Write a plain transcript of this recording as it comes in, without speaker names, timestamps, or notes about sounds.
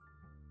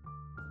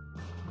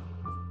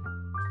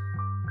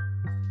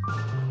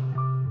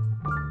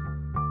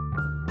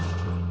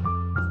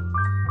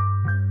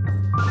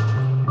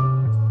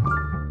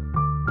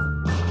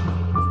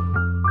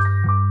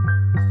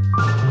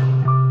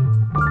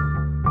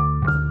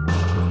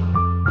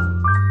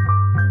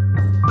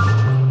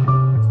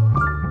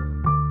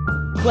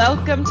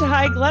Welcome to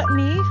High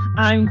Gluttony.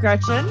 I'm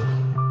Gretchen.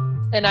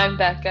 And I'm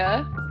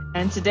Becca.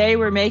 And today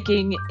we're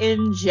making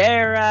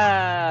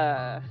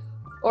Injera.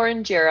 Or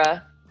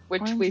Injera,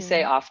 which we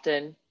say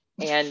often.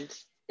 And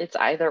it's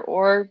either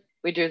or.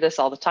 We do this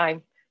all the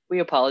time. We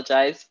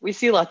apologize. We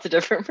see lots of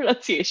different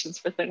pronunciations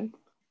for things.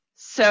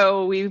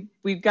 So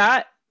we've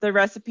got the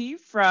recipe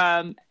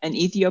from an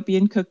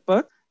Ethiopian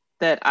cookbook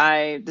that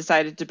I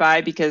decided to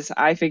buy because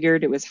I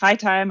figured it was high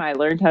time I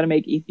learned how to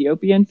make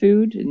Ethiopian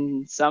food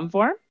in some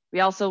form. We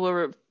also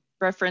will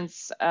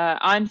reference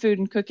On Food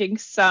and Cooking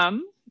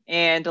some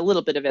and a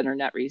little bit of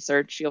internet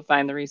research. You'll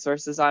find the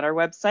resources on our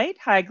website,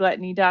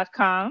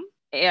 highgluttony.com.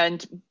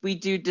 And we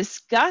do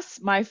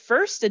discuss my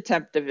first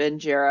attempt of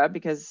Injera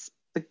because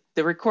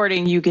the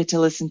recording you get to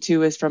listen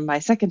to is from my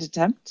second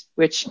attempt,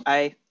 which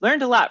I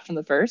learned a lot from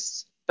the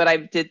first. But I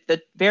did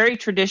the very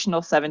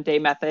traditional 7-day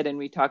method, and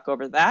we talk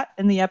over that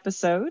in the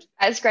episode.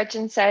 As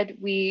Gretchen said,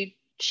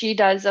 she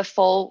does a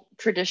full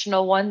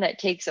traditional one that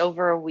takes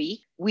over a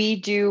week. We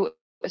do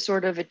a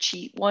sort of a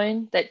cheat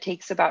one that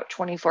takes about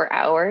 24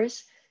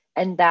 hours.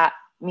 And that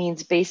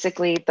means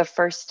basically the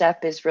first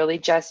step is really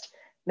just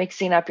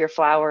mixing up your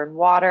flour and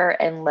water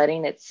and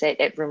letting it sit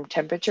at room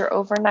temperature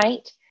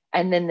overnight.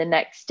 And then the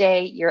next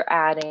day, you're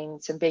adding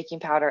some baking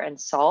powder and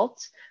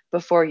salt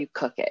before you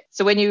cook it.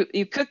 So when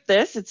you cook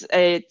this,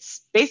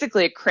 it's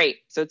basically a crepe.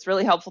 So it's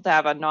really helpful to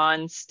have a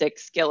non-stick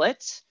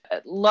skillet,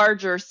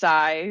 larger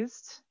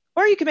sized,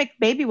 or you can make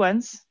baby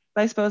ones.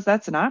 I suppose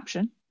that's an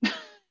option.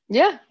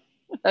 Yeah,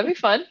 that'd be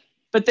fun.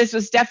 But this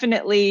was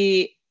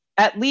definitely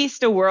at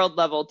least a world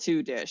level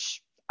 2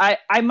 dish. I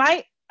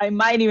might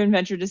even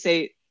venture to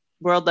say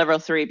world level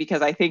 3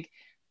 because I think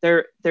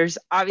there's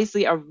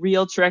obviously a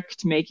real trick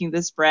to making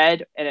this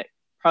bread, and it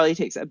probably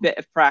takes a bit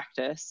of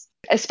practice.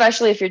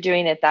 Especially if you're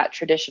doing it that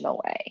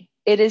traditional way.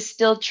 It is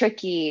still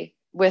tricky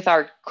with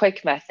our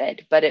quick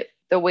method, but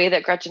the way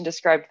that Gretchen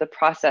described the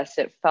process,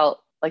 it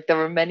felt like there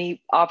were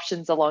many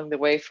options along the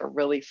way for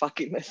really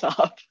fucking this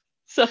up.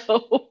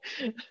 So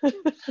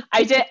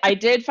I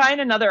did find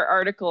another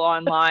article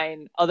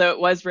online, although it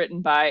was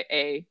written by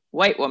a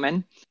white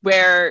woman,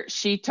 where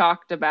she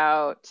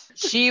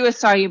was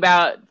talking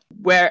about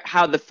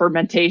how the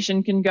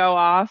fermentation can go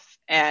off.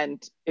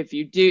 And if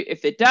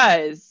it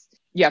does,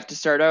 you have to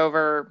start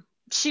over.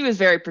 She was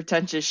very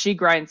pretentious. She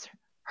grinds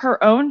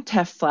her own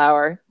teff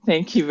flour.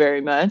 Thank you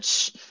very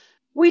much.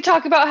 We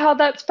talk about how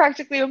that's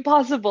practically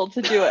impossible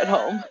to do at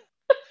home.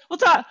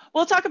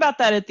 We'll talk about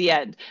that at the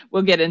end.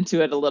 We'll get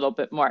into it a little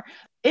bit more.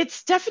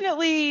 It's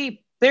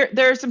definitely there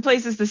are some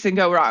places this can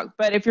go wrong,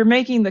 but if you're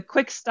making the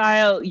quick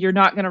style, you're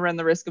not going to run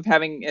the risk of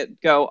having it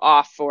go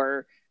off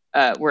or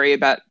worry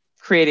about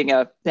creating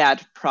a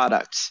bad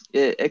product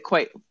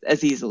quite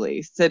as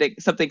easily.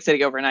 Something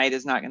sitting overnight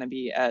is not going to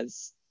be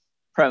as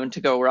prone to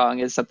go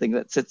wrong as something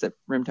that sits at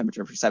room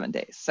temperature for 7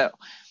 days. So,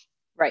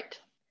 right.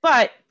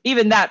 But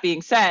even that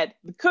being said,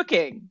 the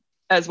cooking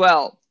as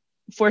well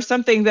for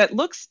something that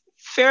looks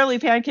fairly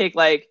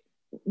pancake-like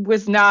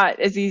was not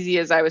as easy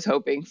as I was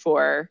hoping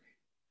for.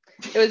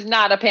 It was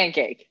not a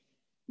pancake.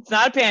 It's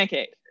not a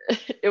pancake.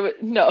 It was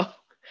no.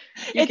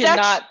 You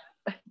cannot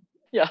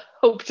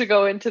hope to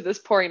go into this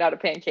pouring out a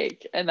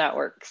pancake and that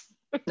works.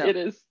 No. It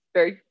is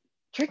very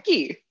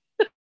tricky.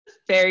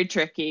 Very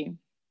tricky.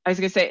 I was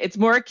gonna say it's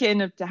more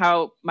akin to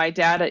how my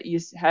dad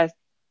used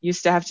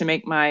to have to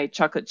make my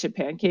chocolate chip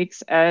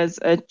pancakes as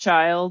a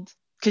child,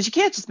 because you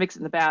can't just mix it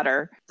in the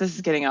batter. This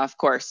is getting off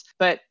course,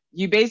 but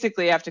you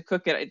basically have to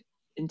cook it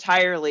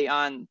entirely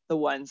on the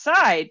one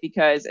side,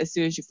 because as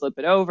soon as you flip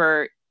it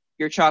over,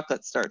 your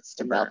chocolate starts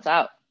to burn. Melts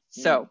out.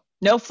 So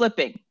no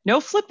flipping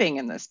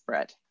in this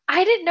bread.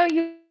 I didn't know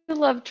you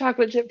loved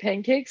chocolate chip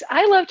pancakes.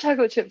 I love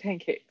chocolate chip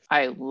pancakes.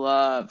 I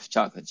love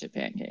chocolate chip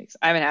pancakes.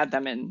 I haven't had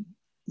them in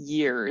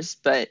years,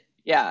 but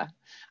yeah,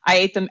 I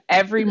ate them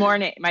every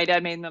morning. My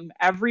dad made them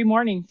every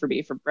morning for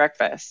me for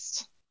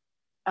breakfast.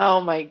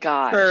 Oh my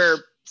gosh. For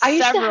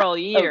several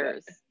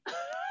years.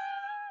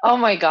 Oh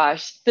my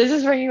gosh. This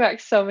is bringing back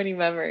so many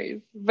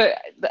memories.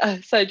 But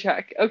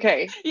sidetrack.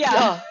 Okay. Yeah.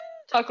 Oh,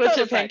 chocolate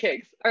chip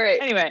pancakes. All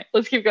right. Anyway.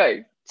 Let's keep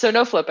going. So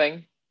no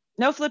flipping.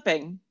 No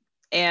flipping.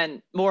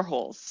 And more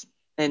holes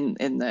in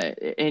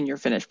your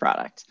finished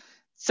product.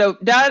 So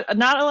not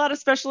a lot of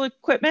special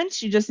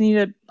equipment. You just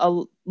need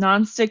a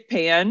non-stick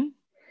pan.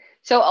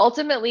 So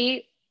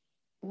ultimately,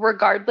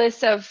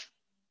 regardless of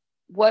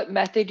what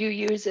method you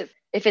use, if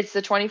it's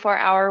the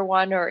 24-hour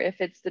one or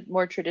if it's the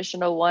more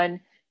traditional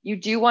one, you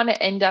do want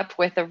to end up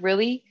with a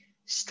really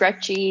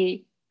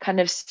stretchy, kind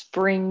of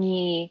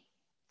springy,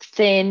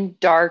 thin,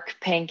 dark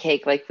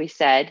pancake, like we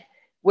said,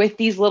 with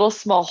these little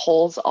small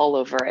holes all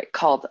over it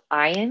called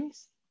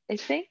ions, I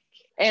think.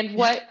 And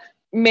what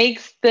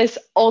makes this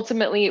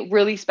ultimately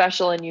really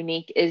special and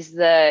unique is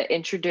the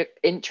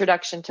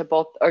introduction to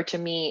both, or to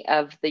me,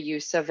 of the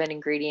use of an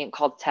ingredient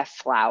called teff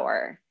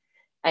flour.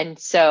 And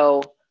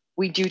so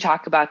we do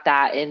talk about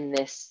that in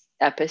this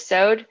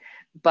episode,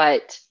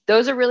 but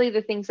those are really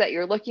the things that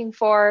you're looking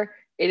for.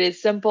 It is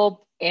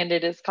simple and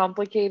it is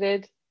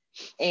complicated.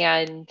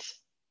 And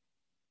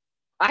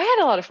I had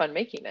a lot of fun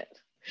making it.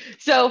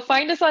 So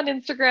find us on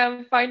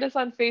Instagram, find us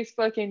on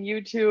Facebook and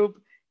YouTube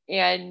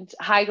and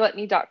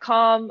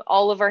hightgluttony.com.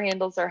 All of our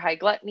handles are High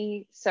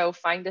Gluttony. So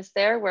find us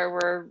there where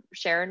we're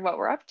sharing what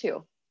we're up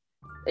to.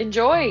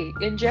 Enjoy,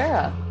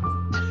 Injera.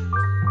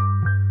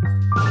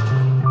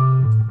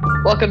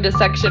 Welcome to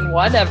section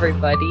 1,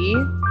 everybody.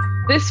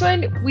 This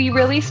one, we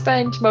really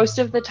spent most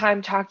of the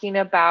time talking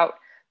about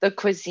the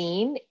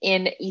cuisine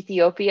in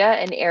Ethiopia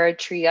and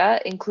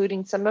Eritrea,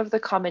 including some of the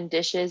common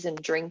dishes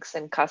and drinks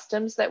and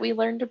customs that we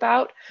learned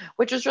about,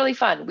 which was really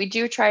fun. We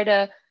do try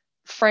to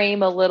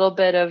frame a little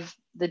bit of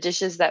the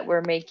dishes that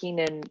we're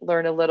making and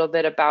learn a little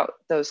bit about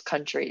those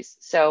countries.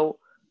 So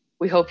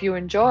we hope you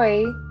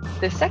enjoy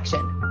this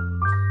section.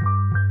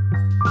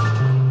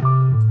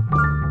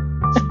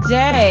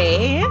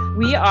 Today,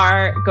 we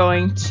are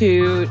going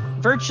to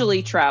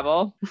virtually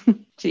travel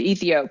to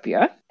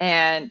Ethiopia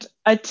and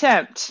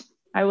attempt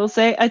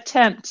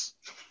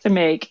to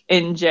make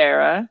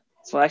injera.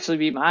 This will actually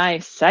be my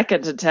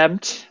second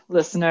attempt,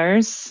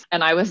 listeners.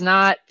 And I was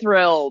not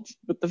thrilled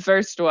with the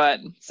first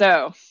one.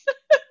 So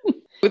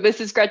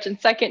this is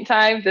Gretchen's second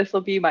time. This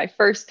will be my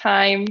first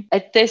time.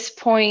 At this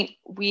point,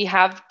 we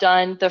have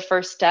done the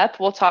first step.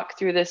 We'll talk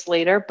through this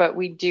later, but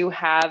we do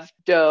have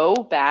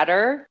dough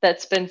batter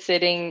that's been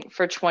sitting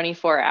for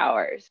 24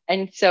 hours.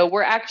 And so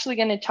we're actually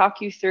going to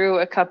talk you through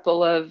a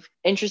couple of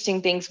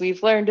interesting things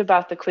we've learned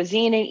about the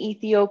cuisine in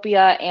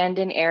Ethiopia and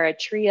in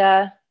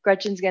Eritrea.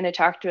 Gretchen's going to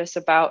talk to us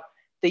about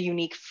the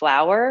unique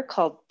flour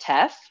called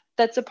teff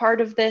that's a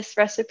part of this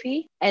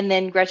recipe. And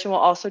then Gretchen will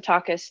also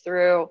talk us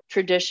through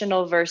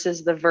traditional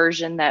versus the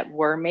version that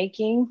we're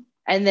making,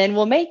 and then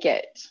we'll make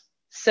it.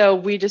 So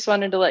we just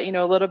wanted to let you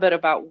know a little bit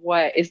about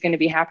what is going to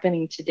be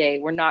happening today.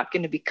 We're not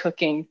going to be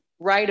cooking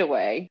right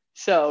away,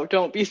 so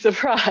don't be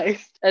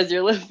surprised as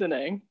you're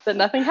listening that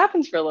nothing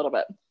happens for a little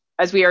bit.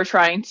 As we are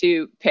trying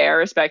to pay our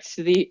respects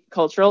to the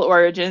cultural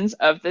origins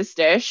of this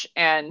dish,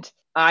 and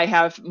I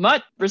have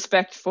much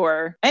respect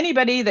for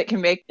anybody that can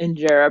make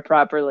injera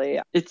properly.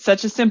 It's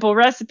such a simple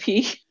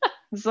recipe.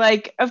 It's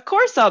like, of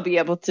course I'll be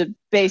able to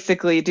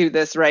basically do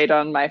this right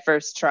on my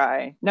first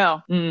try.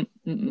 No.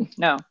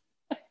 No.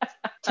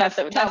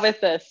 Not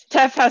with this.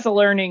 Teff has a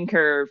learning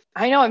curve.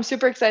 I know. I'm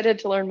super excited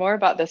to learn more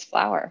about this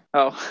flour.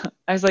 Oh,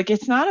 I was like,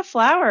 it's not a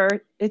flour.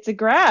 It's a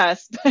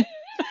grass.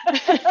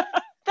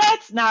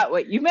 That's not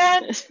what you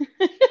meant.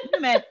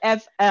 You meant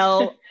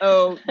FLOUR.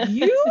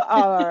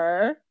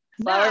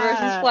 Flour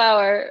versus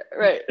flour.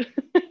 Right.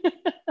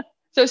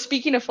 So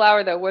speaking of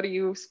flour, though, what are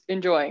you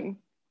enjoying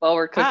while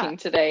we're cooking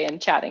today and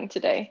chatting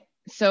today?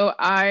 So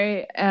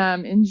I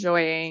am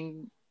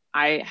enjoying,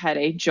 I had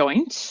a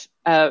joint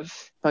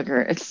of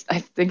bugger. I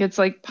think it's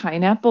like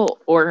pineapple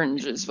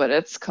orange is what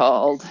it's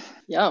called.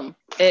 Yum.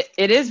 It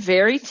is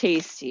very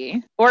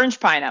tasty. Orange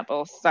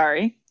pineapple.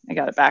 Sorry, I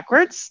got it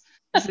backwards.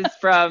 This is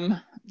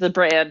from the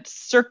brand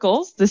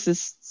Circles. This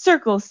is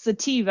Circle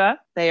Sativa.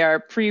 They are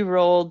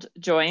pre-rolled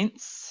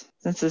joints.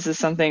 Since this is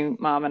something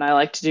Mom and I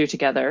like to do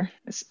together,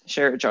 is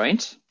share a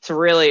joint. So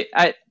really,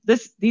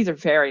 these are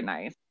very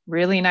nice.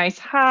 Really nice,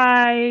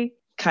 high,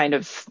 kind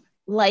of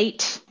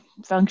light,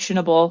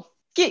 functionable.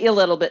 Get you a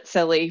little bit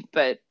silly,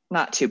 but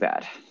not too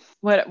bad.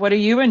 What are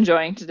you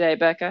enjoying today,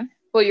 Becca?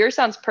 Well, yours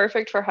sounds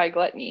perfect for high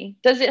gluttony.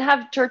 Does it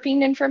have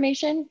terpene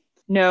information?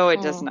 No,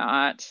 it does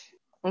not.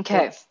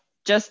 Okay. It's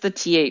just the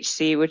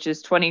THC, which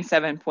is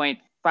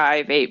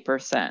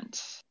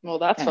 27.58%. Well,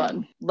 that's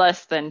fun.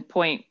 Less than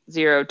 0.02%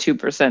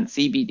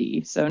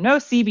 CBD. So no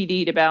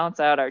CBD to balance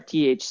out our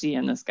THC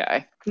in this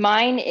guy.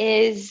 Mine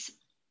is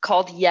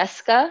called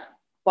Yeska,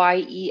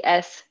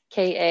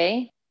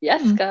 Yeska.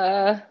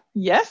 Yeska.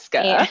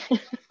 Yeska.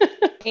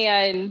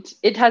 And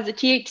it has a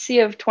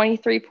THC of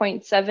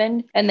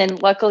 23.7. And then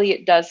luckily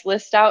it does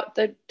list out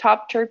the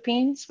top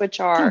terpenes, which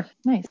are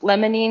nice.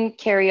 Limonene,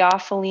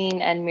 caryophyllene,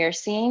 and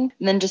myrcene.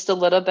 And then just a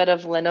little bit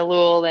of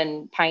linalool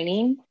and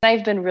pinene.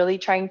 I've been really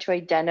trying to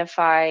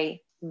identify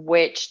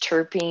which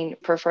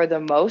terpene prefer the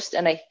most.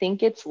 And I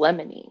think it's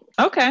limonene.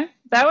 Okay.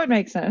 That would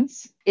make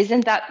sense.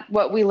 Isn't that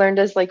what we learned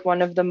as like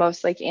one of the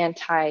most like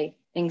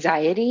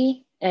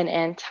anti-anxiety and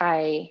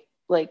anti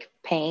like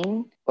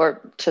pain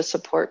or to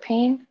support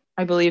pain?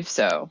 I believe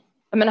so.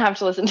 I'm going to have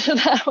to listen to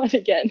that one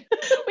again.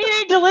 We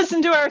need to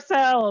listen to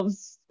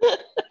ourselves.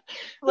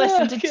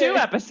 Listen to 2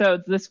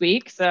 episodes this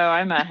week, so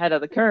I'm ahead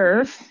of the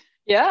curve.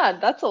 Yeah,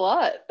 that's a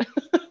lot.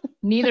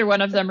 Neither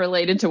one of them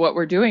related to what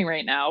we're doing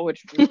right now,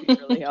 which would be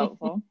really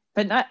helpful.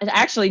 But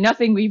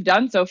nothing we've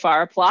done so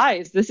far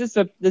applies. This is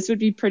a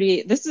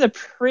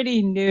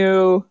pretty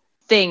new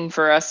thing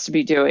for us to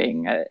be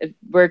doing.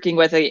 Working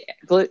with a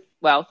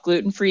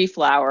gluten-free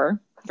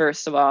flour,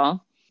 first of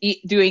all.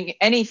 Doing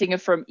anything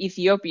from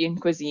Ethiopian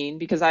cuisine,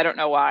 because I don't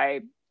know why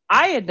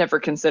I had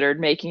never considered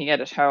making it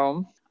at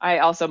home. I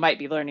also might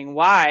be learning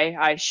why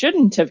I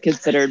shouldn't have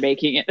considered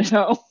making it at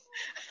home.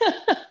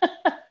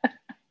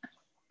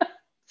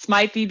 This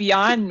might be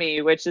beyond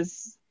me, which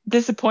is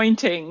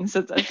disappointing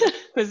since it's a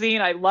cuisine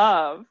I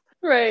love.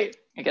 Right.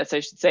 I guess I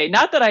should say.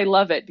 Not that I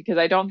love it, because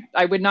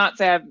I would not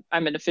say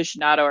I'm an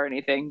aficionado or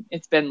anything.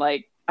 It's been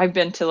like, I've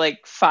been to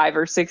like 5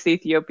 or 6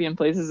 Ethiopian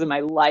places in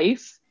my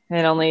life,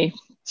 and only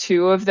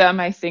 2 of them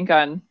I think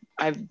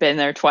I've been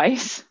there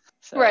twice.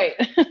 So Right.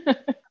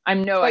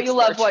 I'm no But you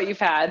expert. love what you've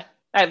had.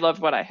 I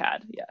loved what I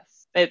had.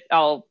 Yes. It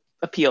all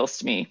appeals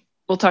to me.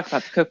 We'll talk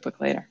about the cookbook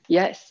later.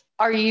 Yes.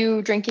 Are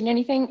you drinking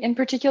anything in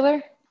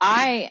particular?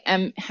 I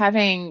am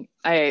having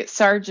a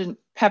Sergeant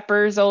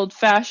Pepper's Old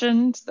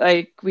Fashioned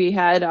like we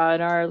had on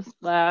our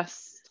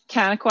last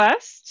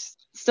Canaquest.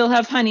 Still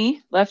have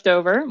honey left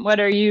over. What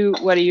are you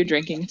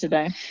drinking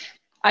today?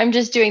 I'm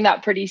just doing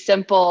that pretty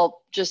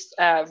simple, just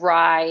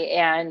rye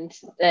and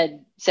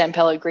San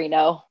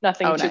Pellegrino.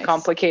 Nothing too Nice.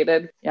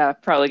 complicated. Yeah,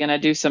 probably going to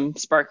do some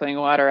sparkling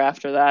water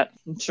after that.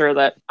 I'm sure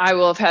that I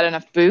will have had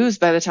enough booze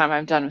by the time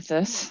I'm done with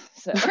this.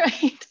 So.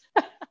 Right.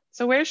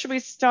 So where should we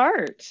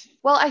start?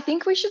 Well, I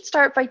think we should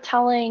start by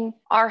telling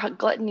our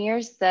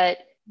gluttoneers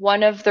that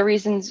one of the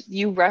reasons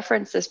you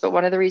referenced this, but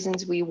one of the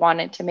reasons we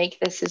wanted to make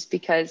this is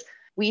because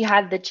we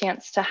had the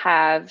chance to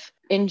have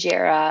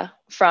Injera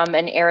from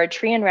an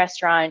Eritrean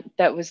restaurant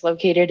that was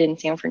located in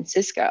San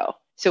Francisco.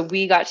 So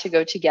we got to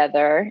go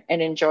together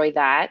and enjoy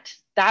that.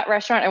 That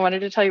restaurant, I wanted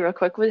to tell you real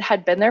quick,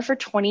 had been there for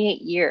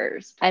 28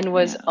 years and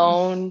was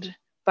owned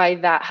by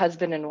that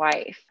husband and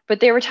wife, but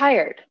they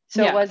retired.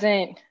 So It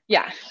wasn't,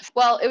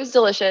 Well, it was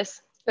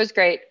delicious. It was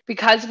great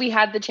because we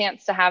had the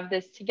chance to have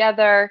this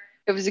together.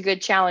 It was a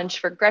good challenge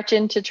for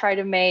Gretchen to try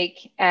to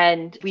make.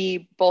 And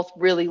we both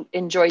really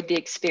enjoyed the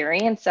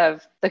experience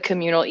of the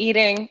communal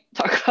eating.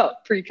 Talk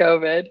about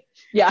pre-COVID.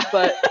 Yeah.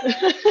 But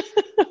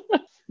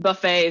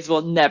buffets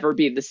will never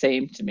be the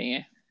same to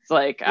me. It's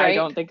like, right? I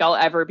don't think I'll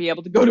ever be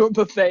able to go to a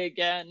buffet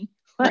again.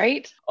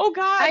 Right? Oh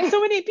God, so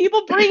many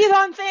people breathe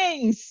on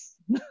things.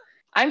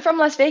 I'm from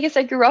Las Vegas.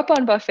 I grew up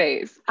on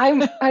buffets. I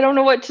don't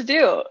know what to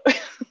do.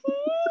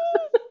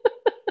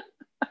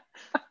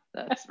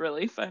 That's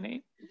really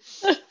funny.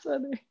 That's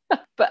funny.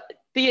 But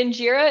the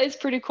Injera is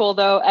pretty cool,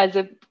 though, as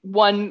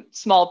one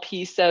small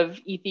piece of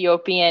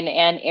Ethiopian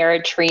and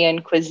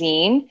Eritrean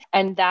cuisine.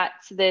 And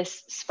that's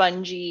this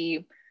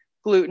spongy,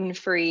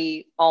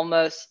 gluten-free,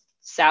 almost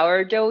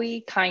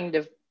sourdoughy kind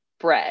of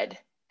bread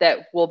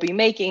that we'll be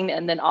making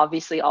and then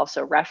obviously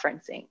also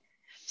referencing.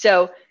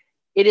 So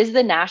it is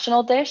the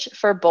national dish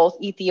for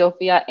both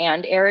Ethiopia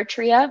and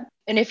Eritrea.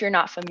 And if you're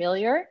not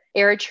familiar,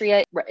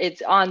 Eritrea,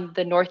 it's on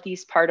the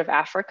northeast part of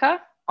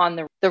Africa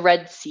on the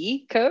Red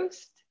Sea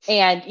coast.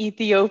 And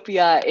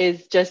Ethiopia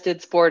is just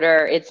its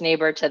border, its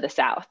neighbor to the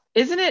south.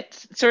 Isn't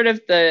it sort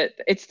of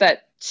it's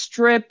that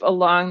strip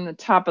along the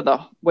top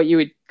of what you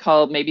would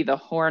call maybe the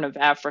Horn of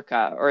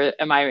Africa? Or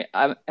am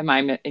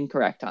I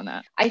incorrect on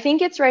that? I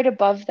think it's right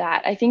above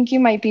that. I think you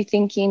might be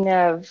thinking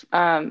of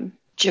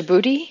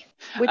Djibouti,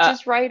 which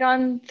is right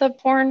on the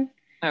Horn.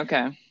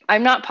 Okay.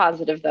 I'm not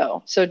positive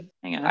though. So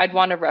hang on. I'd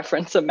want to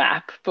reference a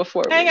map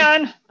before. Hang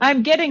on.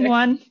 I'm getting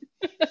one.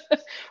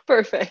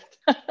 Perfect.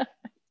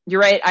 You're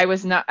right. I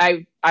was not.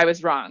 I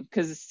was wrong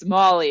because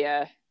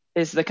Somalia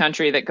is the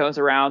country that goes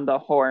around the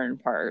Horn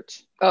part.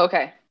 Oh,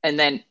 okay. And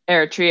then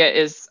Eritrea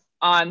is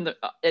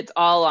it's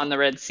all on the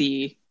Red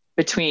Sea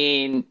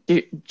between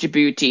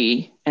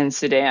Djibouti and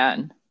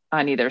Sudan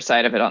on either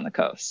side of it on the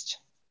coast.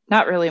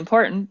 Not really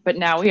important, but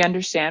now we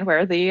understand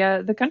where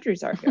the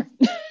countries are here.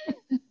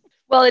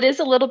 Well, it is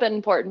a little bit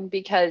important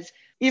because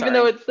even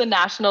though it's the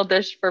national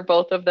dish for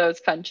both of those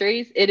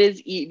countries, it is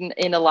eaten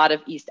in a lot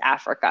of East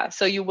Africa.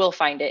 So you will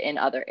find it in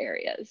other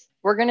areas.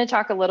 We're going to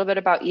talk a little bit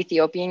about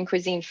Ethiopian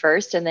cuisine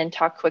first and then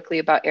talk quickly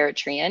about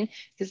Eritrean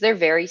because they're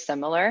very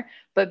similar.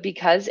 But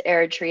because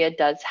Eritrea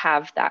does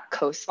have that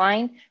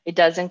coastline, it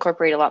does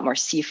incorporate a lot more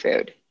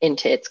seafood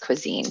into its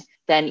cuisine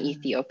than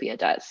Ethiopia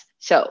does.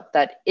 So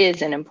that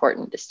is an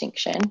important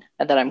distinction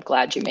that I'm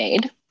glad you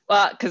made.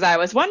 Well, because I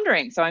was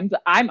wondering. So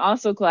I'm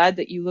also glad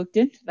that you looked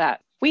into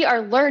that. We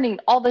are learning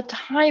all the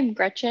time,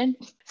 Gretchen.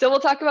 So we'll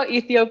talk about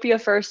Ethiopia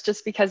first,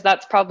 just because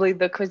that's probably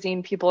the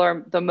cuisine people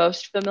are the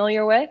most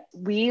familiar with.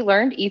 We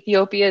learned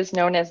Ethiopia is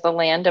known as the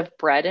land of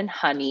bread and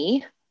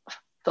honey.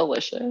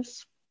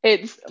 Delicious.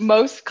 Its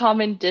most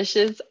common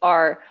dishes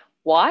are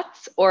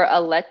wats or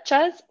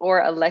alechas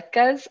or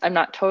alekas. I'm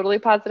not totally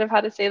positive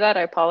how to say that.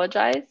 I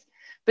apologize.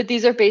 But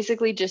these are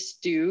basically just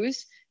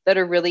stews that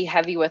are really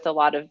heavy with a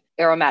lot of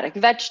aromatic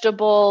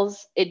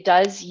vegetables. It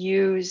does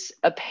use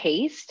a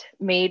paste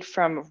made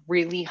from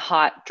really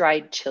hot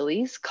dried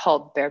chilies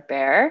called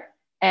berber.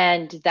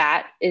 And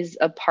that is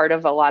a part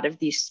of a lot of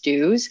these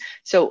stews.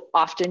 So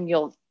often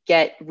you'll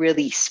get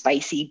really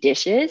spicy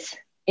dishes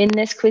in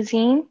this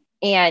cuisine.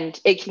 And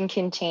it can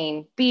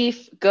contain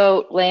beef,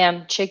 goat,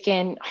 lamb,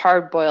 chicken,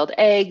 hard-boiled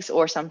eggs,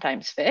 or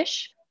sometimes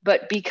fish.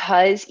 But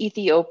because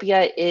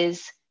Ethiopia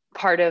is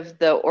part of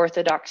the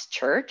Orthodox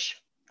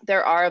Church,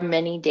 there are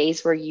many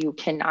days where you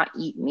cannot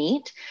eat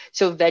meat.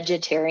 So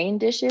vegetarian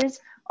dishes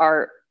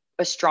are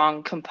a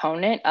strong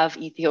component of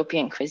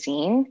Ethiopian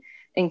cuisine,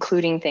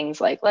 including things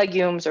like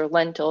legumes or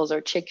lentils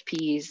or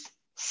chickpeas.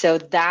 So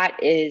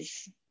that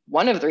is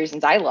one of the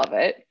reasons I love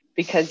it,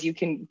 because you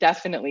can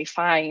definitely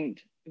find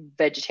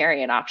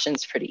vegetarian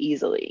options pretty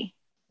easily.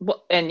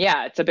 Well, and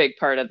yeah, it's a big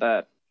part of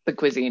the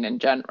cuisine in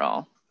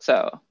general.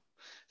 So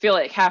feel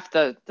like half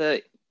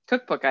the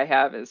cookbook I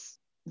have is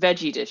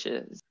veggie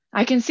dishes.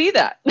 I can see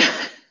that.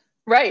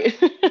 Right.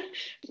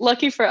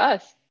 Lucky for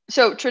us.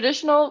 So,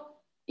 traditional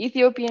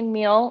Ethiopian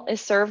meal is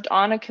served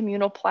on a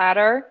communal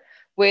platter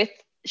with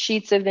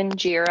sheets of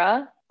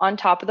injera on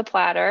top of the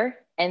platter.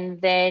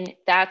 And then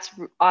that's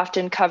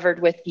often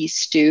covered with these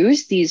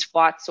stews, these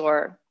wats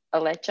or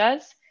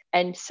alechas.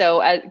 And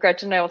so,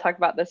 Gretchen and I will talk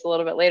about this a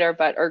little bit later,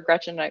 or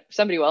Gretchen and I,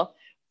 somebody will,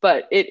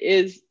 but it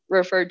is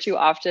referred to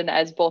often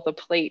as both a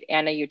plate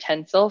and a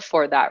utensil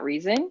for that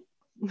reason.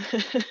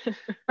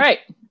 Right.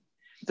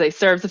 They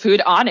serve the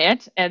food on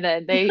it and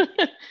then they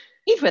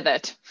eat with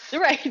it.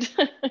 Right.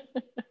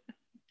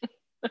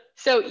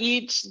 So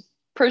each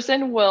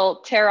person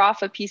will tear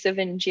off a piece of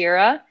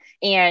injera,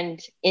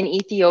 and in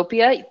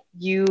Ethiopia,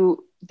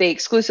 they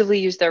exclusively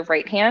use their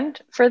right hand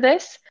for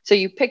this. So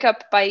you pick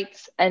up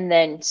bites and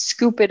then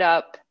scoop it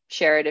up,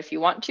 share it if you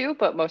want to,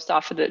 but most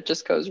often it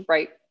just goes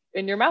right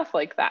in your mouth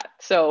like that.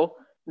 So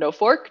no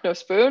fork, no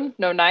spoon,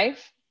 no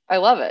knife. I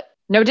love it.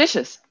 No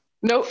dishes.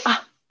 No,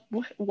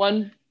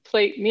 one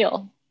plate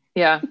meal.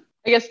 Yeah.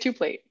 I guess 2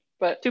 plate,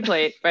 but 2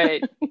 plate,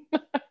 right.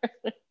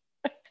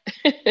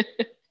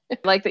 I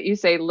like that you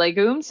say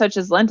legumes such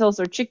as lentils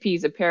or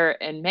chickpeas appear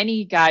in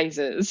many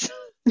guises.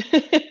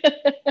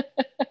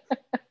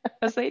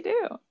 Yes, they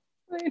do.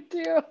 They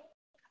do.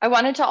 I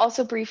wanted to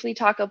also briefly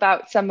talk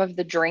about some of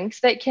the drinks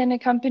that can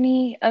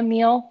accompany a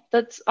meal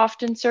that's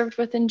often served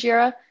with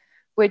injera,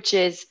 which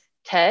is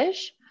tej,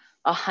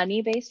 a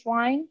honey-based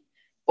wine,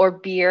 or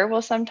beer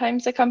will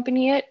sometimes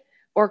accompany it,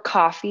 or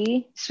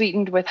coffee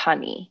sweetened with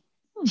honey.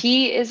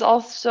 Tea is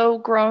also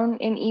grown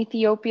in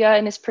Ethiopia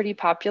and is pretty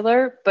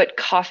popular, but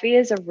coffee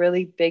is a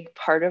really big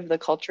part of the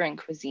culture and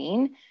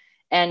cuisine.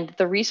 And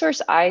the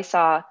resource I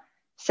saw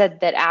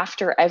said that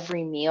after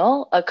every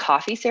meal, a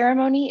coffee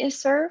ceremony is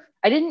served.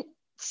 I didn't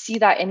see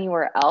that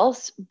anywhere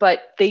else,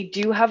 but they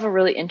do have a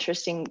really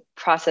interesting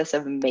process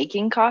of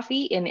making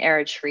coffee in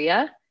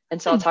Eritrea.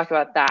 And so I'll talk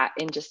about that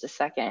in just a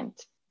second.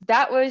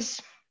 That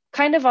was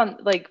kind of on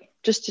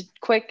just a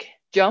quick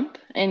jump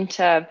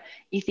into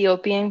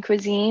Ethiopian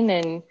cuisine.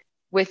 And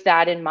with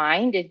that in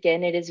mind,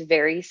 again, it is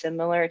very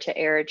similar to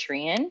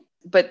Eritrean,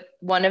 but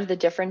one of the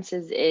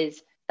differences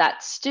is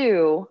that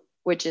stew,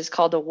 which is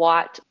called a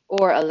wat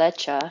or a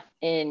lecha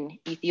in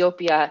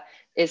Ethiopia,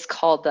 is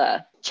called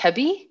the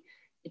chebi.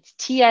 It's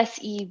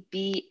Tsebhi.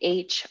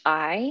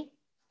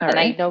 And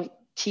I know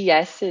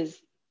TS is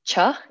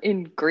cha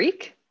in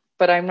Greek,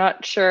 but I'm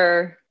not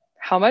sure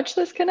how much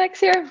this connects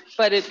here,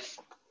 but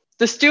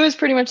the stew is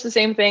pretty much the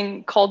same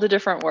thing, called a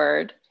different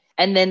word.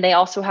 And then they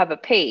also have a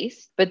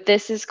paste, but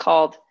this is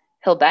called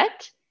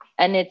hilbet,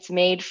 and it's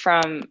made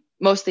from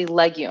mostly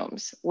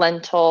legumes,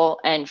 lentil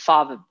and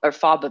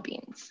faba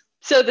beans.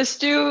 So the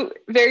stew,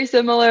 very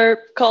similar,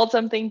 called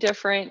something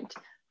different.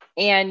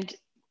 And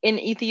in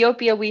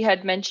Ethiopia, we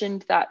had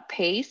mentioned that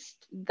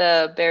paste,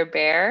 the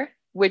berber,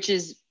 which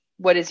is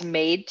what is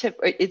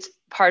it's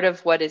part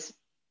of what is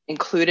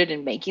included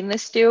in making the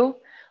stew.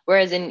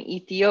 Whereas in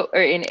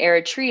in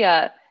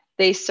Eritrea,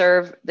 they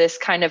serve this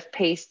kind of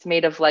paste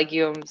made of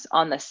legumes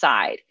on the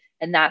side,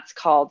 and that's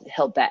called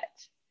hilbet.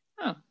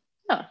 Oh.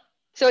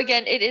 So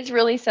again, it is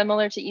really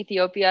similar to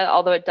Ethiopia,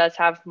 although it does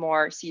have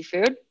more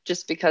seafood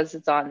just because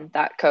it's on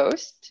that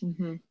coast.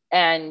 Mm-hmm.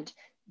 And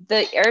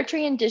the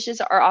Eritrean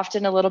dishes are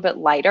often a little bit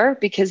lighter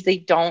because they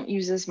don't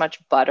use as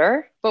much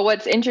butter. But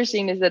what's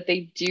interesting is that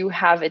they do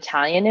have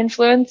Italian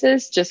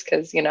influences just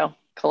because,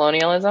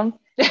 colonialism.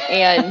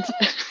 And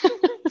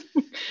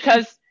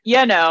because,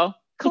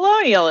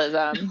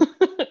 colonialism.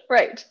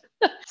 Right.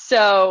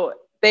 So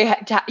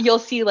you'll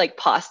see like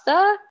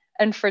pasta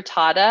and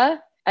frittata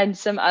and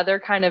some other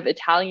kind of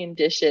Italian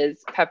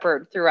dishes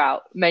peppered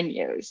throughout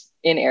menus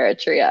in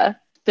Eritrea.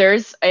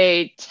 There's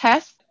a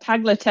test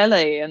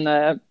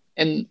tagliatelle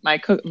in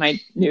my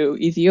new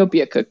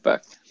Ethiopia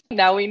cookbook.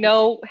 Now we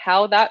know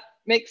how that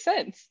makes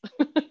sense.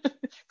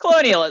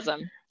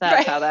 Colonialism. That's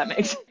right. How that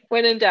makes sense.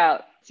 When in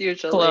doubt, it's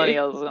usually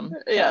colonialism.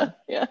 Yeah.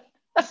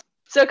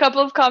 So a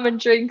couple of common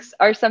drinks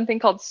are something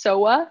called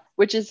soa,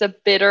 which is a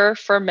bitter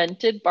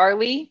fermented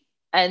barley,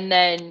 and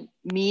then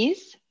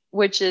maize,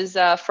 which is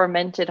a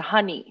fermented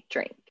honey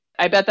drink.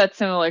 I bet that's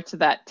similar to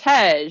that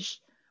tej,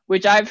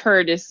 which I've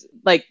heard is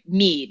like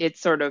mead.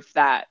 It's sort of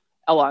that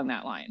along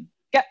that line.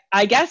 Yeah,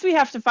 I guess we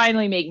have to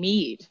finally make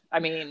mead. I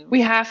mean,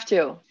 we have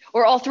to,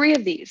 or all three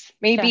of these,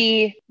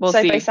 maybe we'll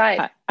side see. by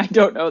side. I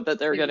don't know that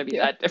they're going to be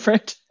that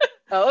different.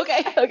 Oh,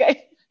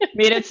 okay. I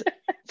mean, it's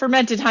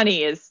fermented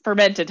honey is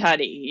fermented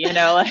honey,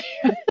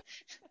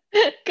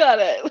 Got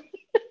it.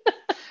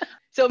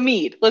 So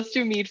mead. Let's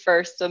do mead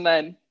first, and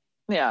then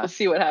we'll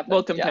see what happens.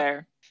 We'll compare.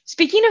 Yeah.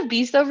 Speaking of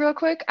bees, though, real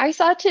quick, I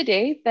saw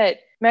today that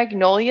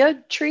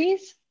magnolia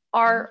trees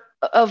are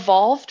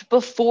evolved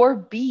before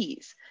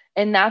bees,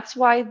 and that's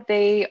why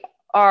they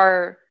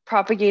are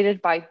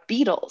propagated by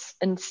beetles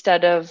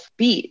instead of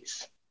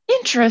bees.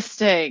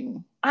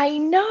 Interesting. I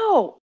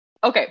know.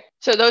 Okay,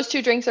 so those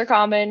two drinks are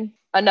common.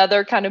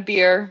 Another kind of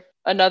beer,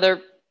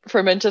 another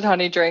fermented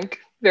honey drink,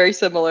 very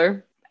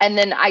similar. And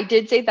then I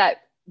did say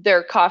that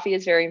their coffee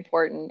is very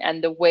important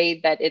and the way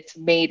that it's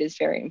made is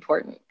very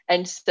important.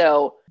 And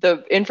so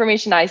the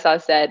information I saw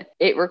said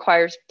it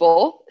requires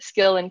both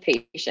skill and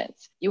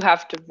patience. You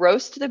have to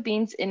roast the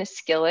beans in a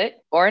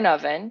skillet or an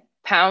oven,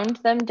 pound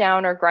them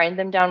down or grind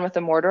them down with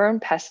a mortar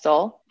and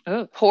pestle,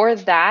 pour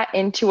that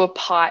into a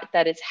pot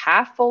that is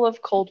half full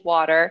of cold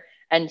water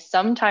and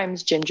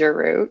sometimes ginger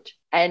root,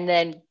 and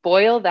then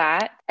boil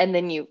that, and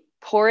then you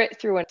pour it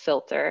through a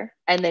filter,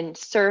 and then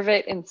serve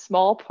it in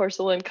small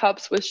porcelain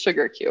cups with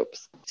sugar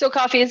cubes. So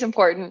coffee is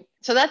important.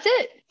 So that's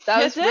it.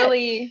 That's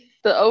really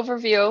the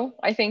overview,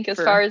 I think, as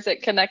far as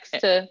it connects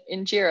to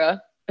Injera.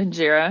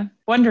 Injera.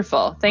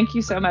 Wonderful. Thank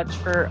you so much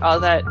for all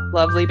that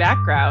lovely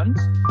background.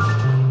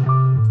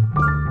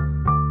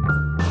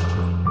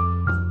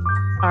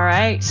 All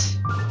right.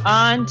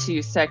 On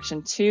to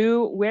section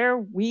 2, where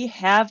we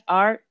have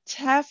our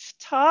TEF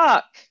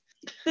talk.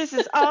 This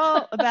is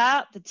all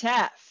about the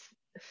TEF.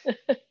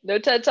 No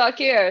TED Talk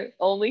here,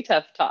 only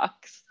TEF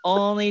Talks.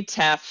 Only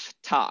TEF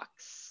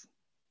Talks.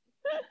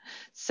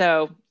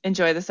 So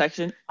enjoy the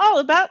section all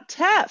about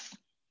TEF.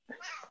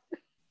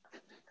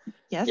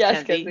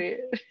 Yes, Kenzie.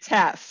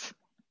 TEF.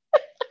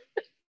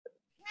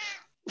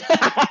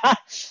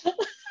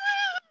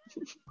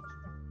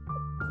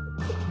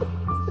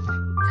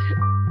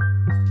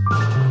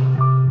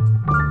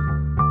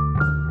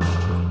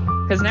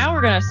 Because now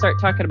we're going to start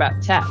talking about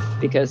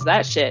TEF, because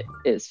that shit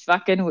is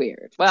fucking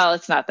weird. Well,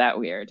 it's not that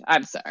weird.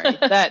 I'm sorry.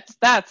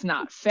 That's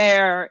not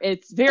fair.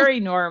 It's very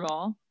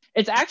normal.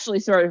 It's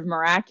actually sort of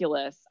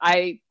miraculous.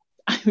 I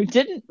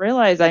didn't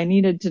realize I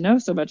needed to know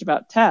so much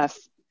about TEF.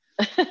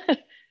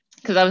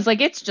 Because I was like,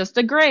 it's just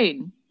a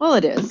grain. Well,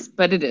 it is,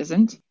 but it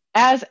isn't.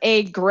 As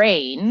a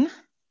grain,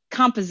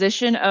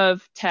 composition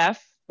of TEF,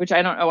 which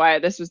I don't know why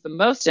this was the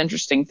most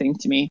interesting thing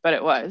to me, but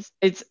it was.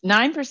 It's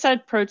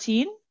 9%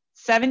 protein,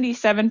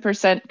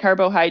 77%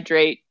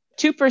 carbohydrate,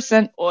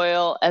 2%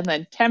 oil, and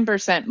then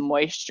 10%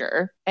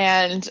 moisture.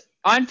 And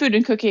On Food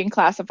and Cooking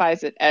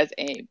classifies it as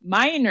a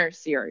minor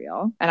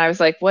cereal. And I was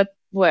like, what,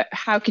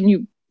 how can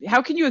you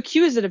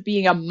accuse it of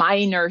being a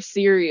minor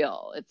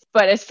cereal?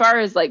 But as far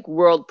as like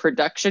world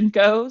production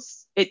goes,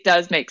 it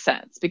does make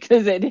sense,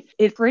 because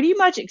it's pretty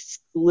much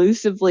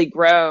exclusively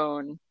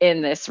grown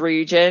in this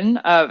region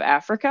of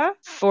Africa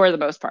for the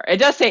most part. It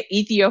does say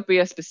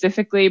Ethiopia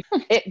specifically.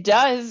 It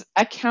does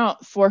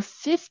account for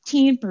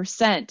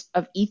 15%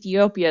 of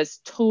Ethiopia's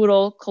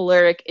total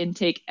caloric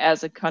intake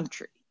as a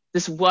country.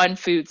 This one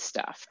food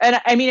stuff. And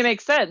I mean, it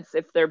makes sense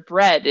if their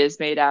bread is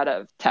made out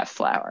of teff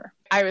flour.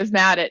 I was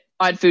mad at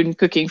On Food and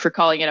Cooking for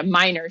calling it a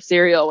minor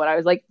cereal when I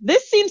was like,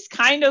 this seems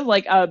kind of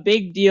like a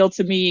big deal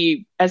to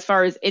me as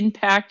far as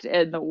impact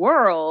in the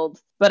world.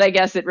 But I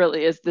guess it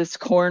really is this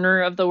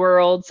corner of the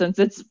world, since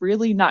it's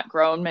really not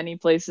grown many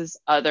places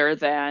other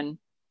than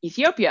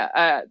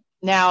Ethiopia.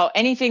 Now,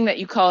 anything that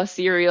you call a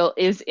cereal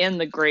is in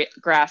the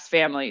grass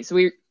family. So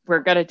we're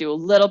going to do a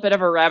little bit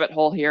of a rabbit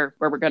hole here,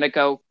 where we're going to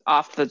go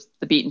off the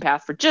beaten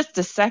path for just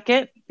a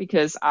second,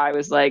 because I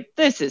was like,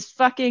 this is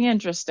fucking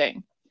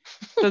interesting.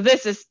 So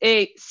this is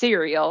a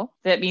cereal.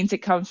 That means it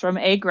comes from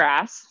a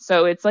grass.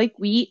 So it's like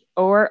wheat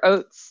or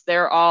oats.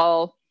 They're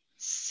all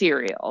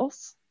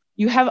cereals.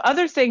 You have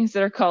other things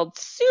that are called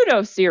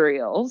pseudo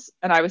cereals.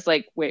 And I was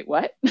like, wait,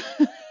 what?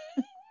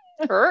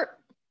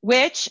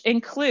 Which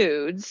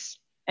includes,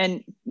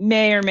 and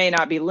may or may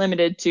not be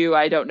limited to,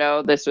 I don't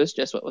know. This was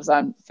just what was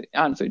on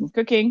Food and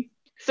Cooking.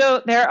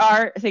 So there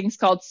are things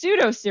called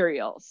pseudo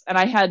cereals, and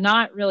I had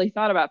not really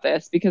thought about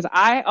this, because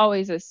I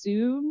always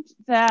assumed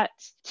that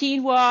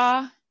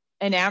quinoa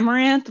and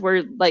amaranth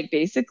were like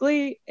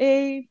basically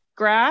a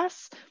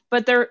grass,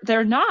 but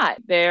they're not.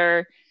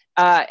 They're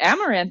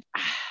amaranth.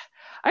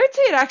 I would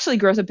say it actually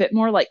grows a bit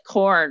more like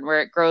corn,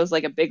 where it grows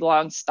like a big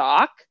long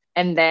stalk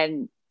and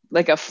then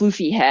like a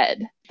floofy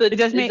head. Is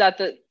that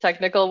the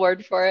technical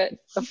word for it?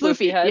 A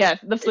floofy head? Yeah,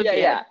 the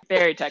floofy head.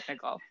 Very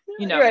technical.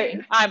 You know, right.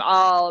 Me. I'm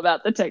all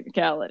about the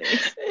technicality.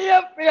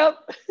 Yep.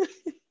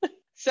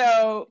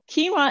 So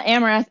quinoa,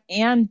 amaranth,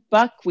 and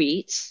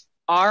buckwheat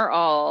are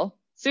all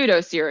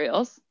pseudo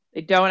cereals.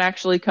 They don't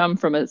actually come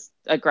from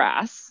a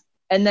grass.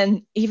 And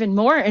then even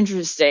more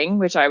interesting,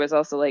 which I was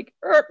also like,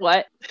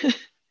 what?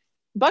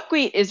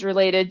 Buckwheat is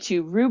related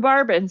to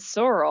rhubarb and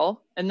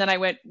sorrel. And then I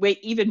went, wait,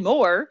 even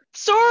more?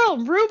 Sorrel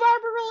and rhubarb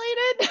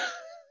are related?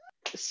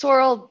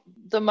 Sorrel,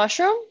 the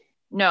mushroom?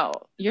 No,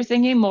 you're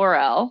thinking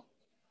morel.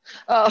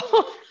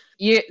 Oh.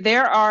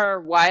 There are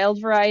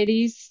wild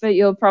varieties that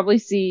you'll probably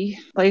see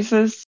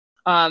places.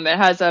 It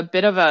has a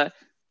bit of a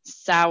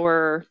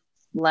sour,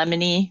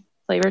 lemony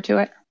flavor to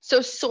it.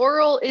 So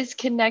sorrel is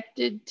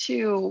connected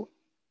to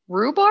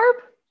rhubarb?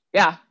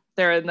 Yeah,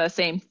 they're in the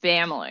same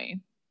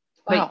family.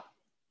 Wow.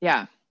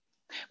 Yeah,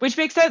 which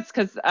makes sense,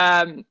 because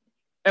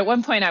at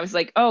one point I was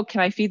like, oh,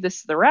 can I feed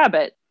this to the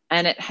rabbit?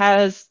 And it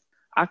has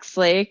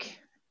oxalic.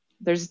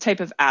 There's a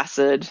type of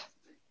acid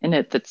in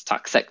it that's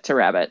toxic to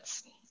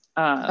rabbits.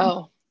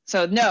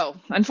 So no,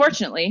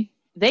 unfortunately,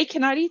 they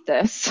cannot eat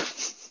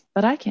this,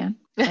 but I can.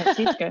 That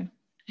tastes good.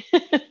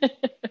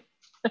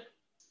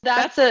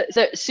 That's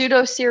the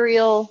pseudo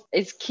cereal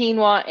is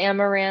quinoa,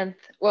 amaranth.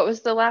 What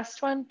was the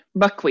last one?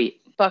 Buckwheat.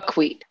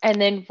 Buckwheat.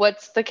 And then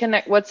what's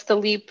the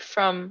leap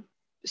from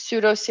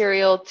pseudo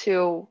cereal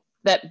to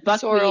That buckwheat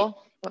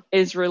sorrel?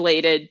 is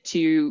related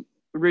to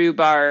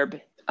rhubarb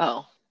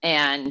Oh.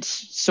 and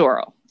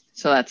sorrel.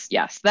 So that's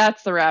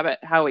the rabbit,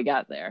 how we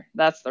got there.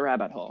 That's the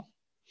rabbit hole.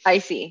 I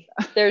see.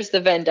 There's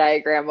the Venn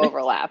diagram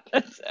overlap.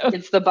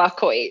 It's the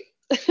buckwheat.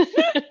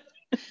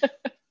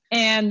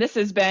 And this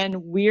has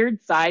been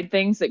weird side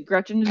things that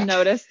Gretchen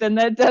noticed, and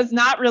that does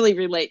not really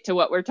relate to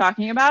what we're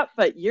talking about,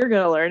 but you're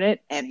going to learn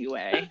it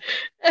anyway.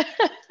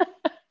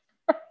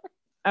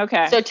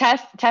 Okay. So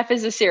teff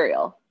is a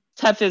cereal.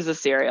 Teff is a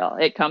cereal.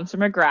 It comes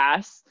from a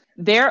grass.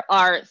 There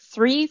are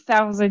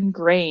 3,000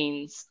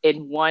 grains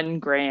in 1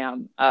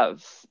 gram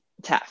of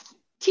teff.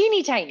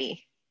 Teeny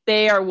tiny.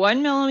 They are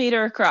 1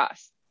 millimeter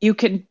across. You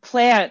can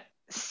plant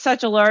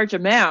such a large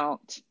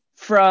amount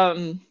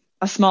from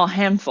a small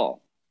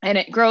handful, and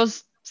it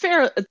grows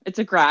it's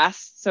a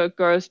grass, so it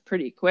grows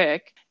pretty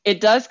quick. It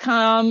does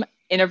come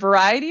in a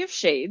variety of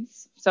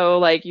shades. So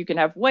like you can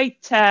have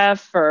white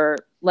teff or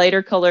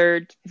lighter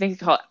colored, I think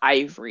it's called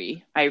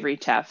ivory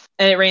teff.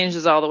 And it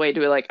ranges all the way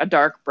to like a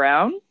dark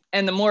brown.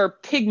 And the more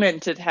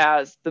pigment it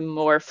has, the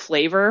more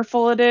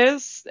flavorful it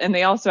is. And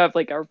they also have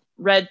like a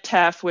red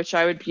teff, which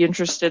I would be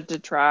interested to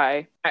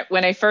try.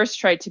 When I first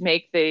tried to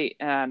make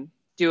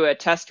do a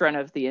test run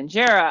of the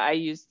Injera, I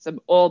used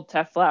some old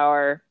teff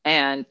flour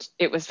and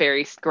it was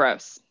very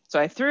gross. So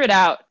I threw it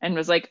out and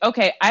was like,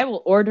 okay, I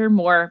will order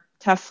more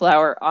teff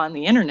flour on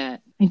the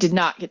internet. I did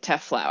not get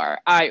teff flour.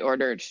 I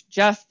ordered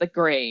just the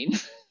grain.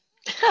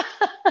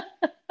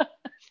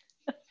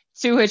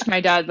 To which my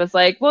dad was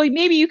like, well,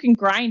 maybe you can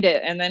grind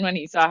it. And then when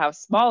he saw how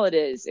small it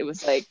is, it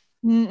was like,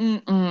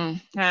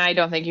 I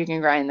don't think you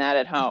can grind that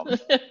at home.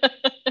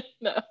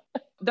 No.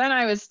 Then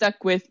I was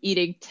stuck with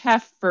eating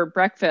teff for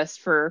breakfast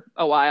for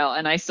a while,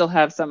 and I still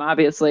have some,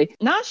 obviously.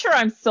 Not sure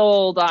I'm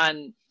sold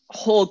on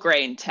whole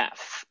grain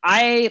teff.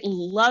 I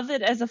love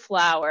it as a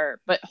flour,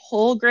 but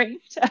whole grain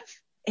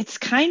teff, it's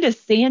kind of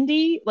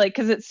sandy, like,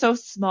 because it's so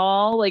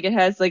small, like it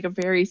has like a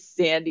very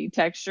sandy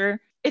texture.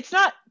 It's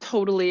not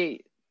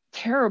totally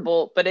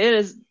terrible, but it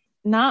is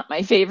not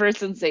my favorite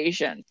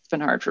sensation. It's been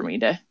hard for me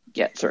to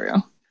get through.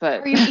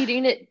 But are you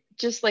eating it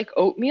just like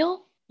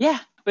oatmeal? Yeah,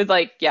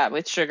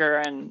 with sugar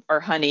and or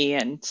honey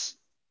and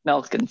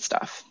milk and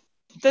stuff.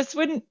 This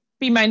wouldn't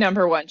be my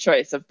number one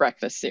choice of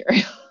breakfast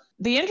cereal.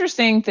 The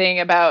interesting thing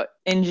about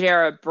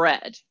Injera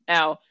bread,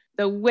 now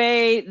the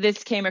way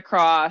this came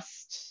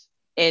across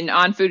in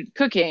On Food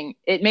Cooking,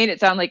 it made it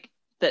sound like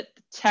that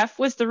teff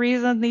was the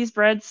reason these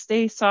breads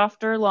stay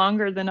softer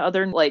longer than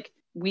other like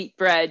wheat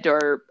bread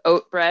or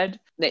oat bread.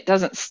 It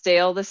doesn't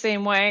stale the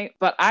same way.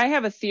 But I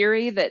have a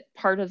theory that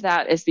part of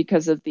that is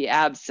because of the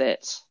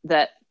absit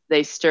that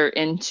they stir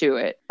into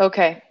it.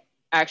 Okay.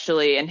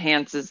 Actually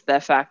enhances the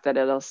fact that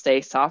it'll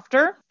stay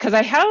softer. Because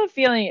I have a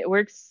feeling it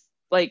works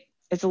like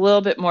it's a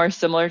little bit more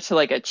similar to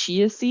like a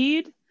chia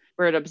seed,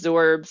 where it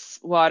absorbs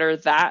water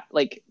that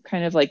like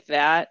kind of like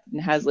that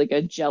and has like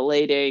a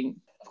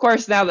gelating. Of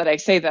course, now that I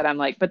say that, I'm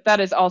like, but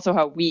that is also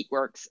how wheat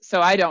works. So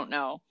I don't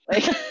know.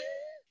 Like,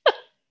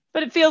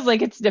 but it feels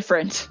like it's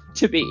different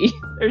to me.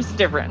 There's a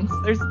difference.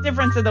 There's a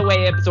difference in the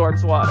way it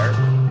absorbs water.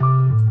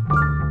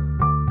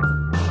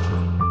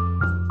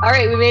 All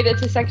right, we made it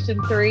to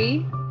section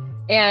 3.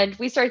 And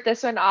we start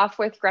this one off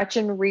with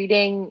Gretchen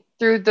reading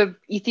through the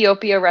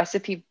Ethiopia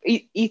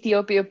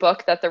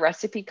book that the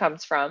recipe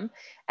comes from.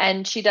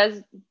 And she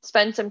does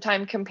spend some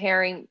time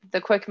comparing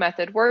the quick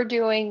method we're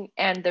doing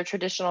and the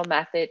traditional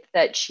method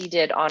that she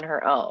did on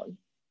her own.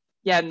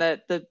 Yeah, and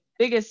the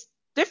biggest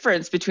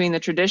difference between the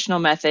traditional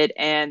method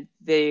and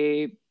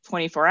the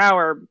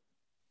 24-hour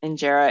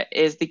Injera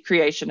is the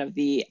creation of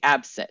the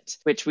absit,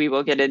 which we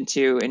will get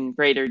into in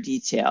greater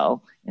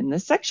detail in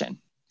this section.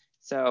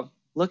 So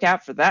look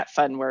out for that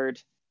fun word.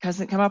 It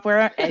doesn't come up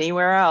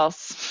anywhere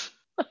else.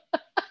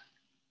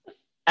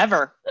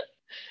 Ever.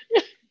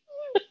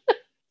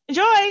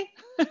 Enjoy.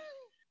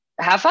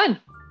 Have fun.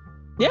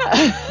 Yeah.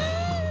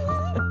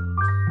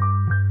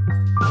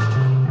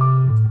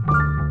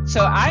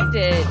 So I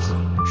did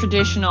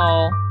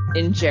traditional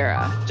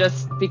Injera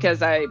just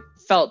because I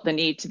felt the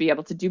need to be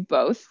able to do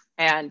both.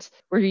 And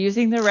we're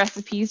using the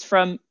recipes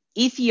from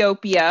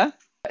Ethiopia.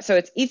 So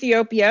it's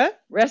Ethiopia,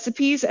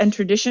 Recipes and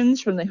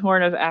Traditions from the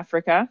Horn of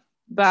Africa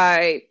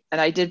and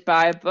I did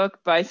buy a book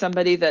by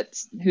somebody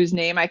whose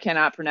name I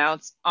cannot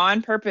pronounce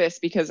on purpose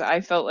because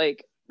I felt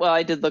like, well,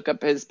 I did look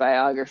up his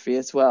biography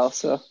as well.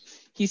 So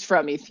he's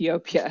from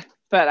Ethiopia.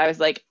 But I was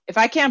like, if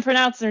I can't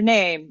pronounce their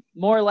name,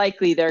 more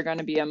likely they're going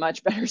to be a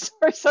much better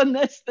source on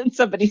this than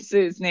somebody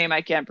whose name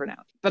I can't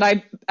pronounce. But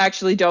I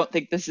actually don't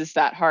think this is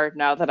that hard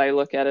now that I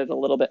look at it a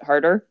little bit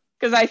harder.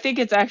 Because I think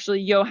it's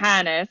actually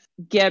Johannes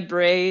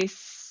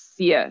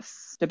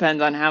Gebrselassie.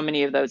 Depends on how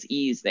many of those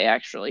E's they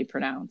actually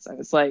pronounce. I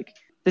was like,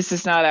 this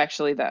is not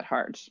actually that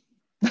hard.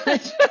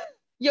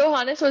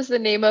 Johannes was the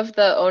name of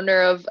the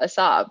owner of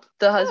Asab,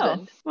 the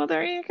husband. Well,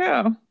 there you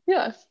go.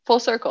 Yeah, full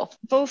circle.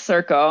 Full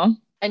circle.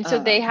 And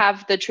so they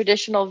have the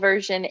traditional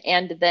version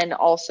and then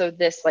also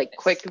this like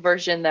quick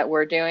version that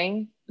we're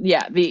doing.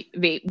 Yeah,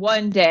 the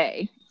 1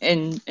 day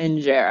in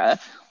Injera,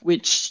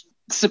 which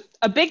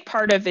a big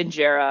part of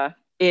Injera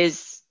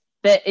is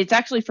that it's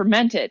actually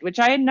fermented, which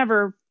I had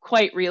never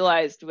quite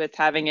realized with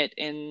having it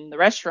in the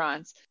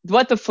restaurants.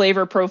 What the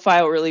flavor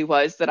profile really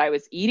was that I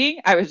was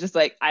eating. I was just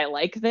like, I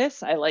like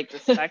this. I like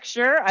this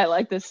texture. I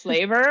like this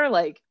flavor.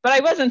 But I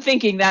wasn't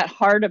thinking that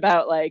hard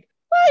about like,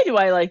 why do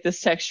I like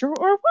this texture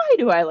or why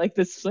do I like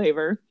this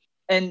flavor?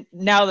 And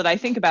now that I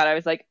think about it, I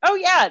was like, oh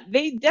yeah,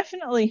 they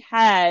definitely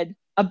had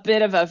a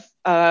bit of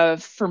a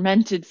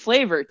fermented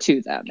flavor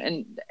to them.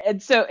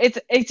 And so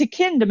it's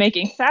akin to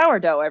making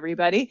sourdough,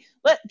 everybody.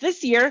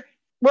 This year,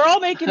 we're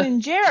all making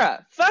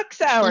Injera. Fuck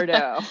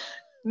sourdough.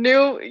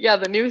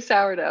 The new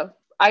sourdough.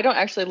 I don't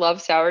actually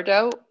love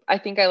sourdough. I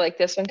think I like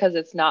this one because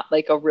it's not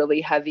like a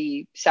really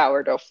heavy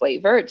sourdough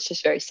flavor. It's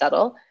just very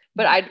subtle.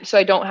 But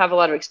I don't have a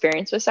lot of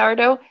experience with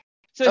sourdough.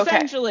 So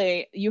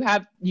essentially,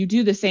 you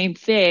do the same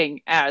thing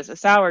as a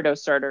sourdough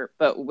starter,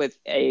 but with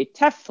a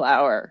teff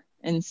flour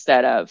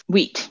instead of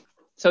wheat.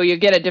 So you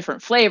get a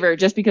different flavor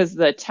just because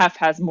the teff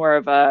has more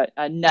of a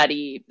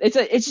nutty.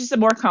 It's just a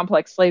more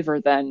complex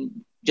flavor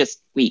than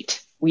just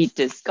wheat. Wheat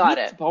is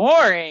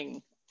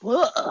boring.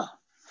 Ugh.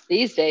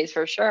 These days,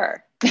 for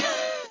sure.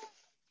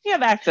 We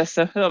have access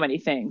to so many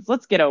things.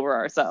 Let's get over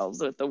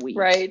ourselves with the wheat.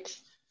 Right.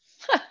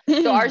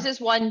 So ours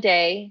is 1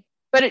 day.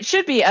 But it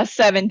should be a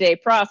 7-day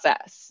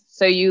process.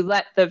 So you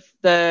let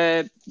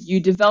you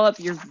develop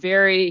your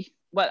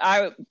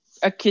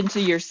akin to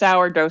your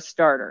sourdough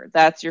starter.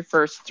 That's your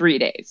first 3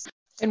 days.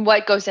 And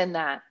what goes in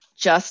that?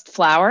 Just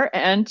flour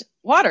and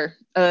water,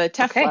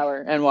 teff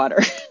flour and water.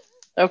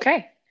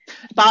 Okay.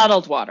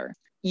 Bottled water.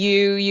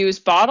 You use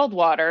bottled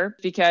water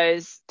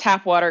because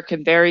tap water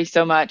can vary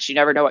so much. You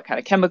never know what kind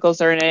of chemicals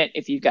are in it.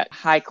 If you've got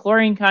high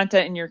chlorine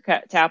content in your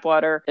tap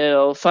water,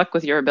 it'll fuck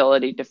with your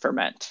ability to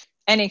ferment.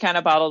 Any kind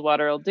of bottled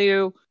water will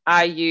do.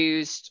 I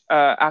used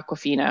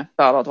Aquafina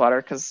bottled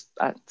water because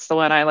that's the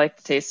one I like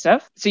the taste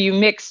of. So you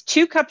mix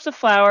 2 cups of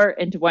flour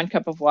into 1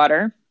 cup of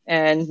water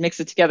and mix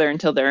it together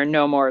until there are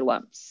no more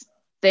lumps.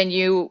 Then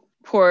you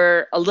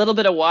pour a little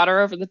bit of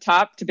water over the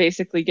top to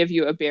basically give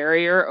you a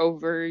barrier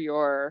over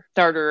your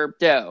starter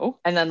dough,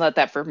 and then let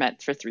that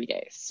ferment for 3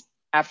 days.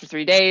 After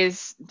 3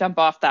 days, dump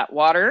off that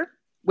water,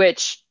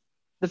 which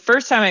the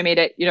first time I made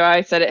it,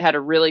 I said it had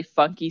a really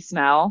funky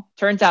smell.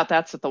 Turns out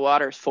that's what the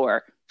water's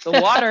for. The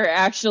water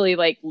actually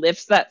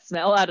lifts that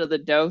smell out of the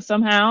dough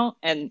somehow.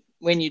 And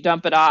when you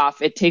dump it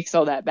off, it takes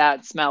all that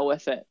bad smell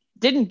with it.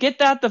 Didn't get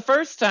that the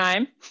first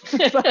time,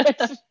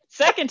 but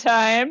second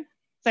time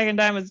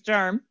was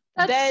charm.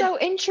 That's so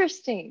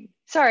interesting.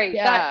 Sorry,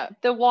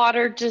 that the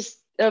water just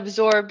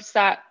absorbs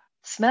that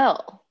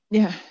smell.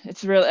 Yeah,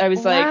 it's really, I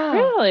was like,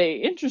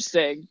 really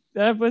interesting.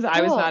 I was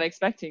not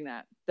expecting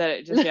that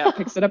it just,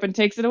 picks it up and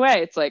takes it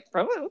away. It's like,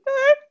 okay,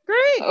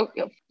 great. Oh,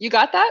 you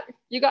got that?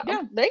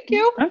 Thank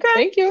you. Okay.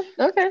 Thank you.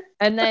 Okay.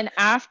 And then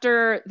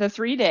after the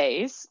 3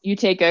 days, you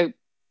take a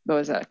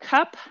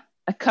cup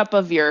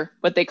of your,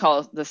 what they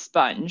call the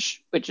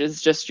sponge, which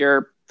is just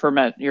your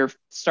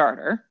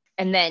starter.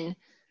 And then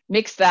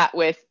mix that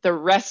with the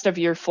rest of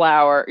your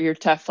flour, your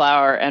teff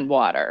flour and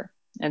water.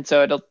 And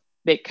so it'll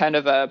make kind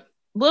of a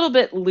little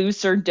bit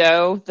looser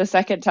dough the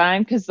second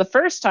time, because the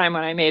first time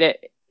when I made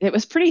it, it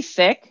was pretty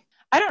thick.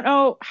 I don't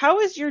know, how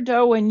was your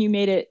dough when you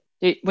made it,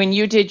 when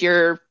you did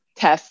your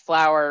teff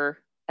flour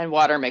and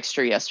water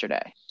mixture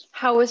yesterday?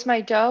 How was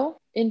my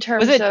dough in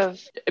terms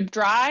of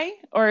dry,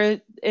 or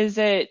is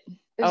it?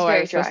 It was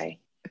very dry.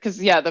 Because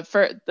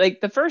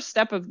the first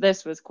step of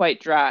this was quite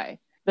dry.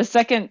 The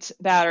second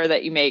batter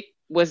that you make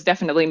was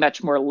definitely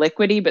much more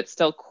liquidy, but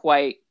still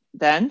quite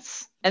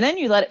dense. And then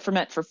you let it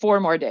ferment for 4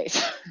 more days.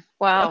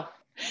 Wow.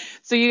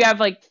 So you have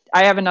I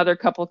have another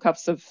couple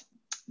cups of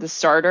the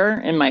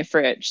starter in my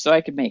fridge, so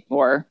I could make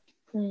more.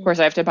 Of course,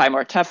 I have to buy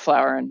more teff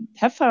flour, and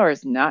teff flour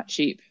is not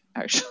cheap,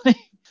 actually.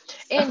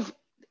 And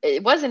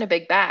it wasn't a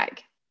big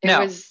bag. It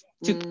was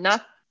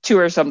not 2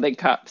 or something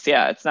cups.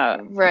 Yeah, it's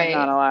not a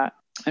lot,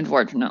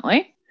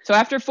 unfortunately. So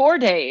after 4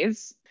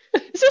 days,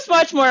 this was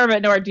much more of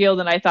an ordeal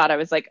than I thought. I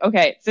was like,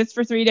 okay, it sits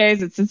for 3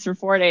 days, it sits for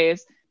 4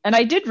 days. And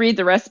I did read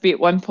the recipe at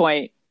one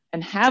point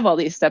and have all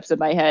these steps in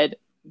my head.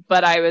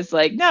 But I was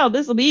like, no,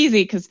 this will be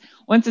easy because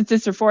once it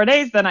sits for 4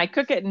 days, then I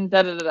cook it and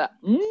da-da-da-da.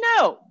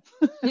 No.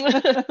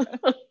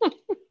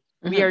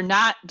 We are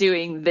not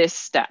doing this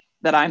step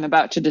that I'm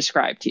about to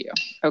describe to you.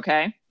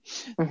 Okay?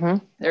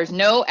 Mm-hmm. There's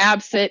no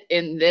absit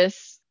in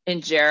this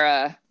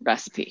Injera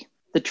recipe.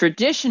 The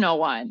traditional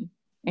one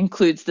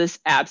includes this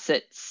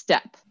absit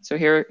step. So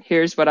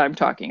here's what I'm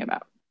talking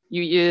about.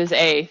 You use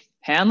a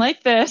pan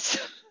like this.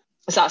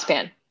 A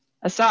saucepan.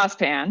 A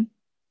saucepan.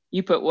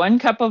 You put 1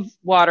 cup of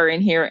water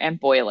in here and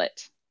boil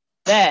it.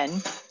 Then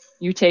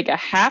you take a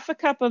half a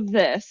cup of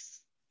this.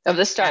 Of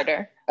the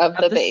starter. Of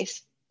the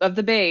base. Of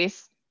the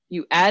base.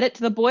 You add it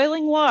to the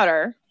boiling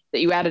water. That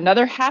you add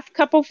another half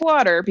cup of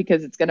water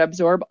because it's going to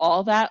absorb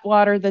all that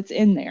water that's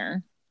in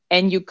there.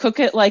 And you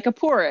cook it like a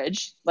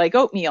porridge, like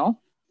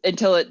oatmeal,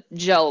 until it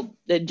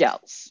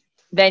gels.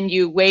 Then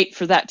you wait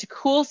for that to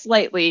cool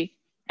slightly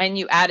and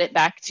you add it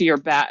back to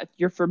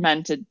your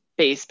fermented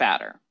base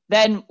batter.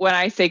 Then when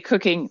I say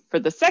cooking for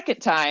the second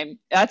time,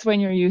 that's when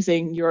you're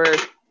using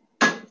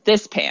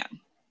this pan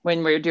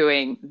when we're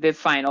doing the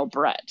final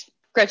bread.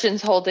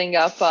 Gretchen's holding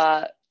up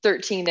a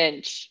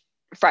 13-inch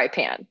fry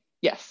pan.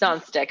 Yes.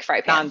 Nonstick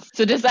fry pan.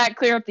 So does that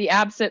clear up the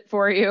absit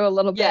for you a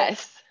little bit?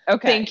 Yes.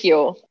 Okay. Thank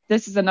you.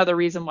 This is another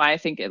reason why I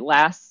think it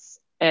lasts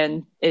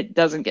and it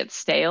doesn't get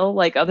stale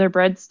like other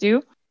breads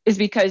do, is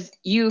because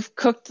you've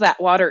cooked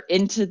that water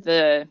into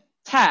the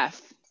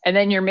teff and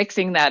then you're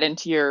mixing that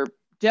into your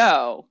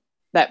dough,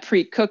 that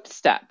pre-cooked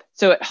step.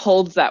 So it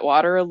holds that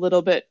water a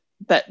little bit,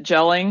 that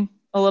gelling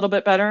a little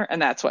bit better,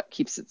 and that's what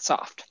keeps it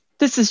soft.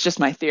 This is just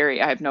my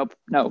theory. I have no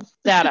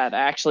data to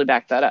actually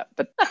back that up,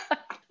 but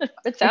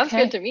it sounds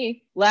good to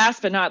me.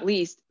 Last but not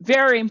least,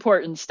 very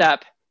important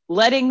step,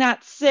 letting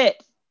that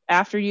sit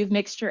after you've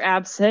mixed your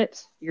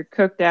absit, your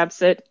cooked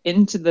absit,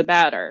 into the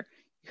batter.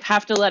 You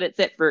have to let it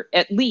sit for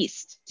at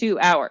least 2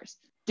 hours.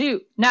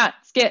 Do not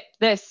skip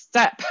this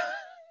step.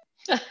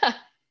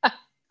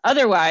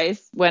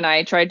 Otherwise, when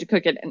I tried to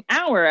cook it an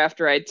hour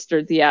after I'd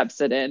stirred the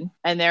absit in,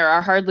 and there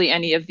are hardly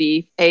any of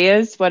the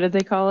ayas, what did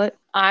they call it?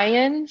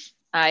 Ions.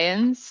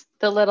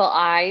 The little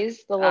eyes,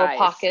 the little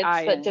pockets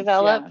that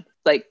develop. Yeah.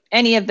 Like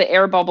any of the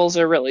air bubbles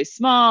are really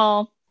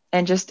small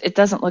and just, it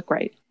doesn't look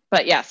right.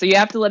 But yeah, so you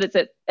have to let it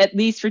sit at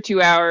least for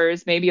 2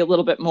 hours, maybe a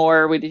little bit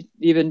more would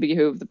even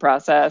behoove the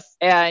process.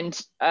 And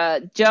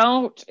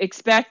don't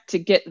expect to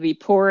get the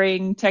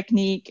pouring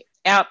technique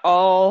at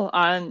all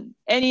on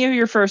any of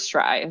your first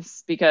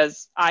tries,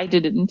 because I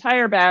did an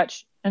entire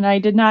batch and I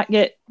did not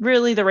get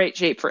really the right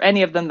shape for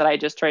any of them that I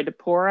just tried to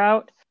pour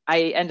out.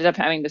 I ended up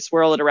having to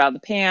swirl it around the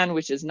pan,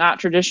 which is not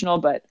traditional,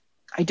 but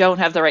I don't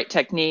have the right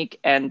technique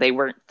and they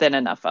weren't thin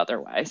enough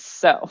otherwise.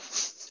 So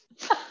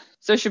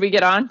should we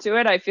get on to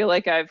it? I feel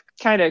like I've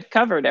kind of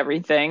covered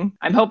everything.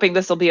 I'm hoping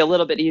this will be a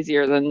little bit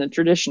easier than the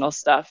traditional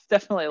stuff.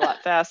 Definitely a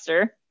lot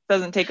faster.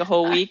 Doesn't take a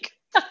whole week.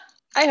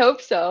 I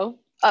hope so.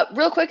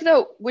 Real quick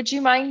though, would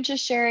you mind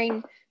just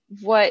sharing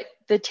what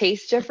the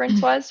taste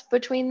difference was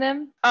between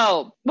them?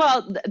 Oh,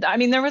 well, I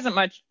mean, there wasn't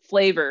much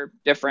flavor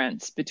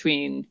difference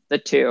between the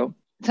two.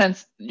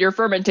 Since your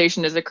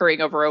fermentation is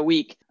occurring over a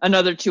week,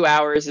 another 2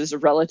 hours is a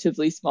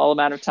relatively small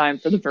amount of time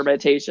for the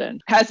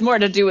fermentation. It has more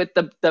to do with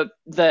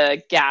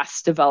the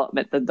gas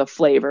development than the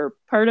flavor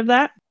part of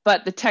that.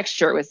 But the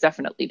texture was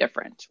definitely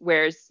different.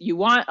 Whereas you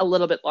want a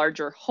little bit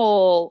larger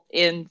hole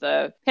in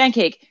the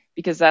pancake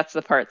because that's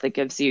the part that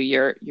gives you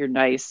your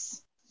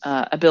nice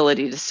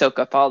ability to soak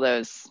up all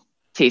those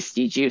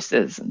tasty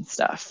juices and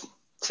stuff.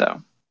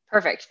 So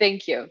perfect.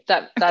 Thank you.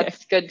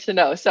 That's good to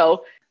know.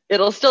 So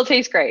it'll still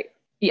taste great.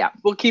 Yeah.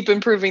 We'll keep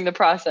improving the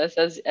process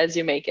as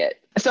you make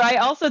it. So I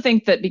also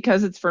think that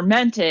because it's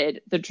fermented,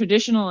 the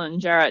traditional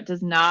injera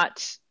does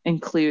not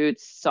include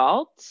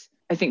salt.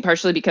 I think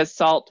partially because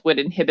salt would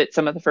inhibit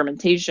some of the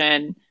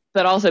fermentation,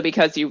 but also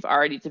because you've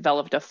already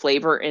developed a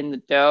flavor in the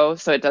dough,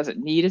 so it doesn't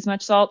need as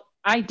much salt.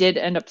 I did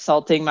end up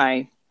salting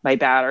my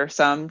batter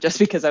some just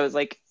because I was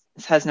like,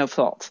 this has no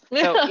salt.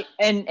 So,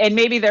 and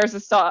maybe there's a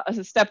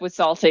step with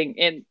salting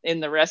in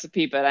the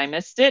recipe, but I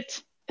missed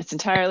it. It's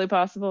entirely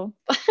possible.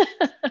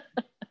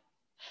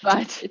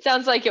 But it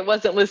sounds like it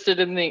wasn't listed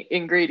in the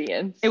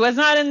ingredients. It was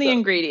not in the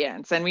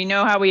ingredients. And we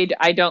know how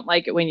I don't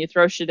like it when you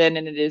throw shit in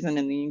and it isn't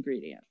in the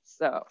ingredients.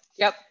 So,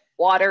 yep.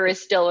 Water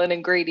is still an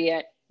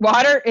ingredient.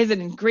 Water is an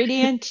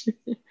ingredient.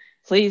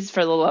 Please,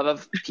 for the love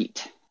of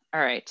Pete.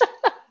 All right.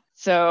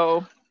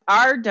 So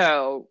our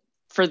dough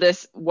for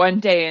this 1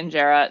 day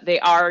injera, they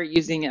are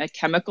using a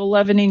chemical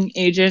leavening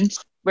agent,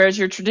 whereas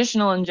your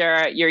traditional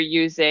injera, you're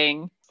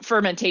using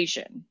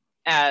fermentation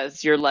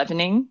as your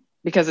leavening,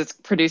 because it's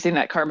producing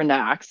that carbon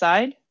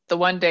dioxide. The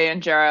 1 day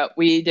injera,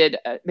 we did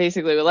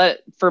basically we let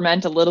it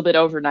ferment a little bit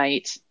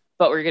overnight,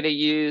 but we're going to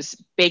use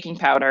baking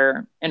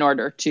powder in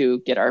order to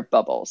get our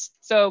bubbles.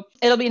 So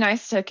it'll be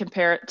nice to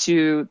compare it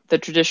to the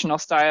traditional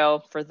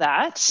style for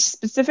that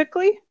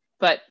specifically,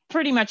 but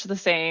pretty much the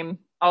same.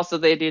 Also,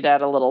 they did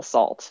add a little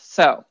salt.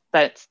 So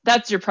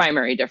that's your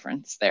primary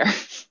difference there.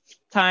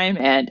 Time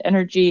and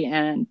energy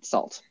and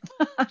salt.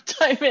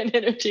 Time and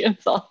energy and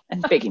salt.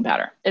 And baking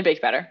powder. And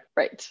baking powder,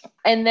 right.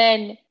 And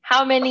then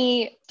how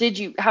many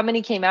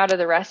came out of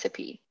the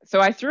recipe? So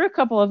I threw a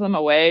couple of them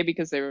away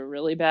because they were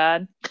really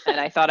bad and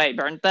I thought I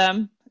burned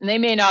them. And they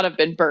may not have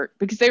been burnt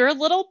because they were a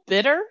little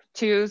bitter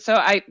too.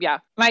 So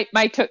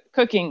my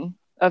cooking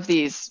of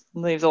these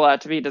leaves a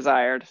lot to be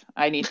desired.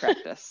 I need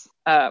practice.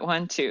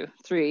 1, 2,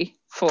 3,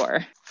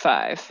 4,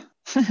 5,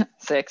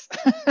 6.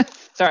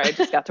 Sorry, I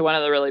just got to one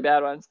of the really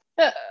bad ones.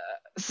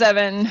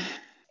 7,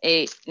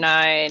 8,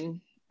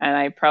 9, and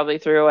I probably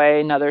threw away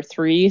another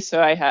 3.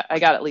 So I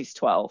got at least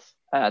 12.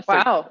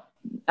 Wow.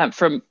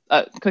 From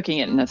cooking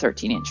it in a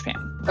 13-inch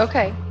pan.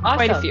 Okay, awesome.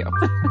 Quite a few.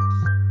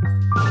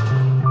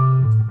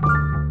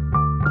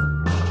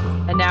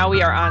 And now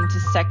we are on to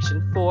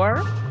section 4,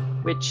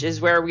 which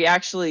is where we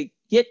actually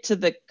get to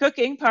the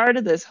cooking part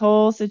of this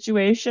whole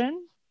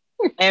situation.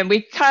 And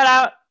we cut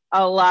out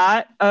a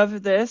lot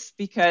of this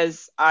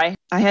because I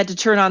had to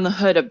turn on the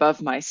hood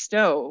above my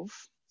stove.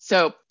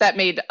 So that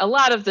made a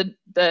lot of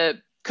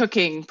the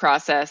cooking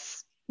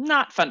process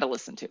not fun to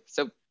listen to.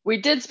 So we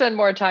did spend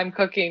more time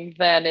cooking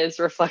than is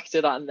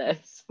reflected on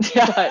this.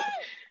 yeah.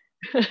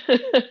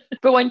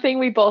 But one thing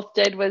we both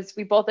did was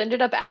we both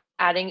ended up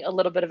adding a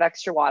little bit of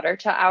extra water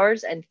to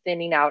ours and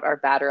thinning out our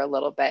batter a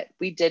little bit.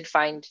 We did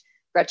find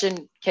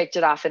Gretchen kicked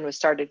it off and was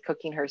started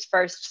cooking hers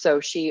first. So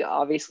she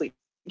obviously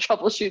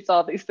troubleshoots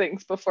all these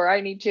things before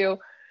I need to.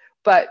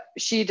 But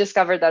she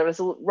discovered that it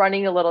was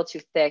running a little too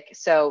thick.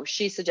 So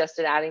she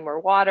suggested adding more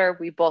water.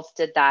 We both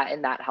did that,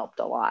 and that helped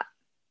a lot.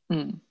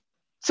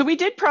 So we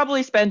did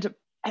probably spend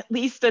at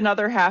least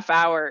another half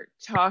hour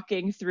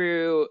talking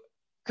through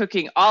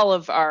cooking all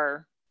of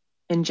our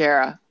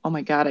injera. Oh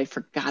my God, I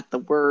forgot the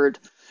word.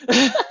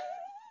 You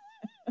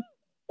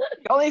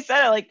only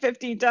said it like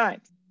 15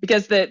 times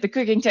because the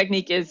cooking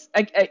technique is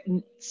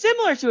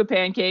similar to a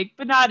pancake,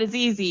 but not as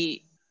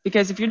easy.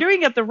 Because if you're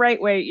doing it the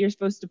right way, you're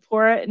supposed to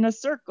pour it in a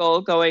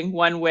circle going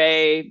one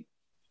way,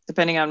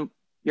 depending on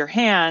your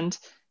hand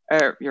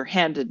or your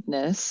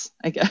handedness,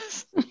 I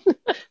guess.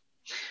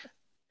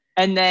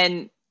 And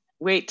then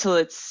wait till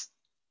it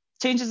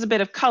changes a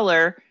bit of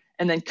color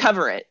and then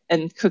cover it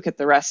and cook it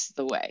the rest of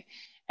the way.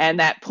 And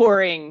that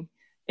pouring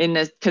in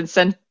a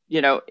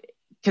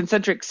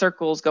concentric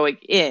circles going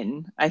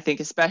in, I think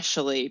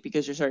especially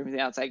because you're starting from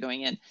the outside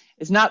going in,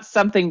 is not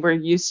something we're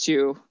used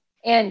to.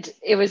 And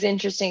it was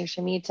interesting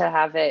to me to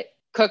have it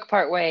cook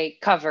part way,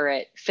 cover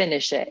it,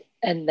 finish it,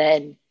 and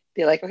then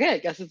be like, okay, I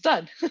guess it's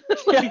done.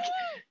 Like,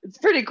 it's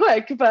pretty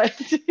quick, but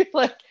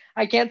like,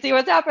 I can't see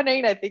what's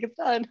happening. I think it's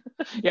done.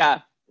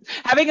 Yeah.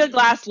 Having a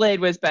glass lid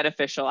was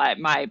beneficial.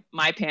 My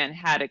pan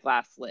had a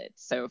glass lid.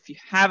 So if you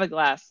have a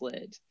glass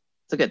lid,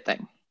 it's a good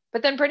thing.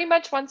 But then pretty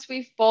much once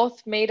we've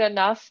both made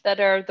enough that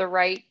are the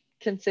right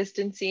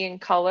consistency and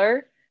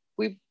color,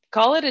 we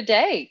call it a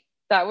day.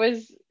 That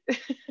was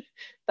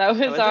that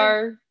was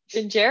our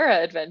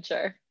Injera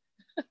adventure.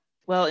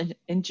 Well,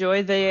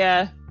 enjoy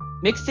the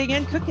mixing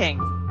and cooking.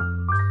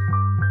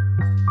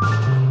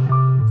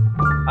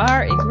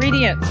 Our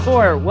ingredients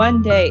for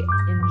one day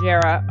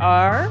Injera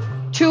are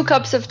 2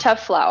 cups of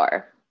tough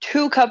flour,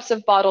 2 cups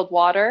of bottled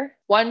water,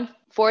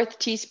 1/4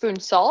 teaspoon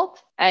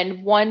salt, and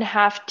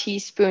 1/2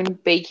 teaspoon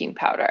baking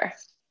powder,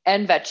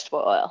 and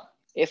vegetable oil.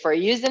 If we're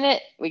using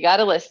it, we got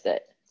to list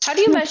it. How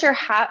do you measure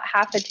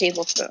half a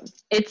tablespoon?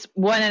 It's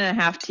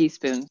 1.5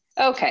 teaspoons.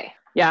 Okay.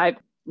 Yeah,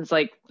 it's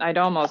like I'd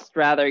almost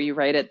rather you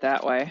write it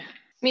that way.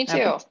 Me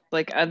too.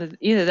 Like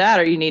either that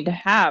or you need to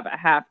have a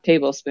half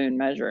tablespoon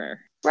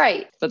measure.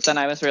 Right. But then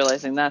I was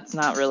realizing that's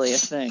not really a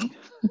thing.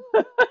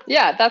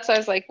 Yeah, that's why I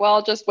was like, well,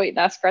 I'll just wait and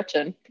ask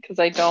Gretchen because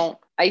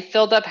I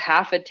filled up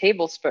half a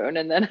tablespoon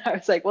and then I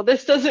was like, well,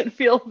 this doesn't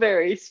feel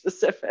very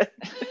specific.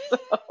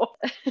 So,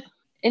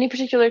 any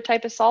particular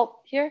type of salt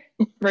here?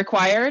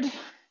 Required?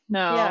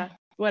 No. Yeah.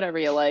 Whatever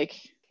you like.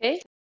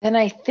 Okay. Then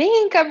I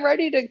think I'm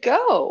ready to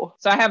go.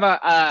 So I have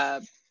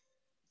a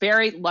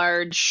very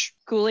large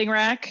cooling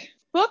rack.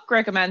 Book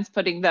recommends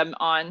putting them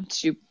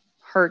onto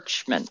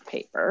parchment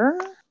paper,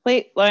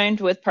 plate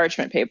lined with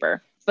parchment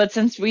paper. But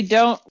since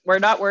we're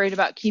not worried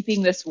about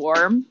keeping this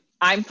warm,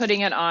 I'm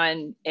putting it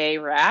on a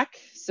rack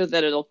so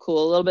that it'll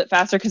cool a little bit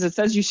faster because it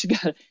says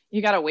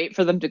you gotta wait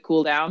for them to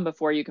cool down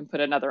before you can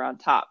put another on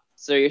top.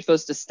 So you're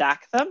supposed to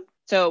stack them.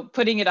 So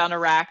putting it on a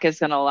rack is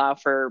going to allow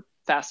for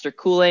faster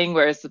cooling,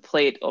 whereas the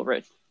plate will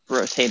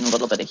rotate a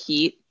little bit of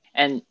heat,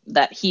 and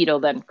that heat will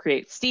then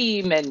create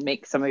steam and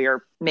make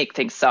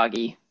things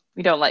soggy.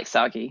 We don't like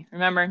soggy.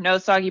 Remember, no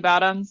soggy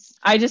bottoms.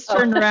 I just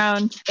turned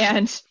around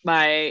and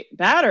my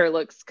batter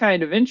looks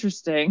kind of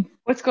interesting.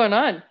 What's going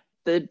on?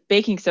 The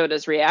baking soda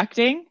is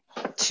reacting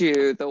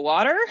to the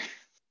water.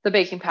 The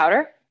baking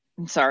powder?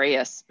 I'm sorry,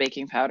 yes,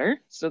 baking powder.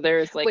 So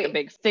there's a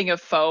big thing of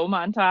foam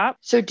on top.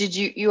 So did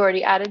you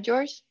already added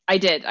yours? I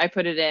did. I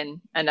put it in,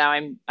 and now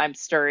I'm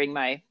stirring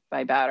my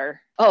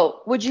batter.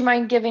 Oh, would you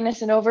mind giving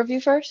us an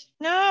overview first?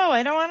 No,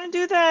 I don't want to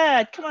do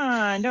that. Come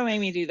on, don't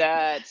make me do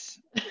that.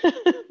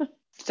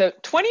 So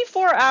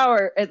 24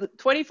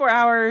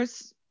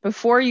 hours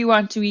before you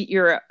want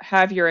to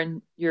have your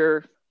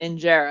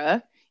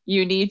injera,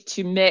 you need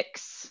to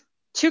mix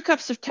 2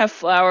 cups of tough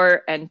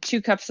flour and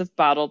 2 cups of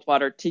bottled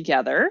water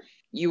together.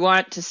 You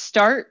want to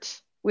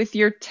start with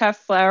your tough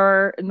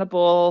flour in the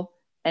bowl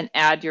and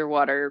add your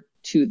water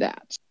to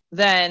that.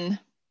 Then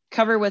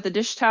cover with a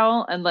dish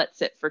towel and let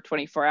sit for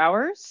 24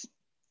 hours.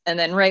 And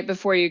then right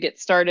before you get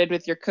started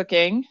with your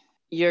cooking,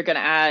 you're going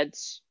to add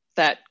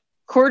that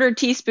 1/4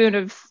 teaspoon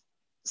of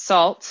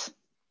salt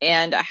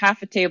and a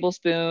 1/2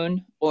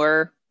 tablespoon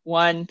or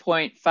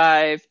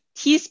 1.5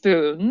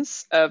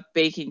 teaspoons of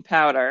baking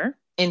powder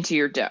into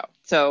your dough.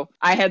 So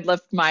I had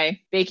left my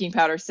baking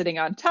powder sitting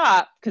on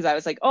top because I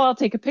was like, oh, I'll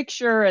take a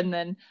picture and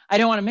then I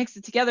don't want to mix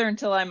it together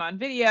until I'm on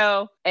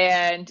video.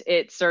 And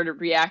it started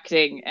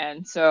reacting.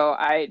 And so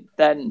I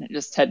then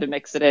just had to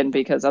mix it in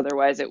because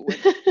otherwise it would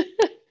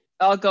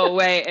all go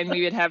away and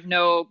we would have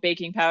no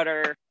baking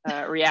powder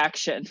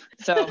reaction.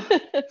 So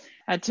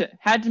had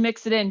to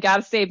mix it in. Got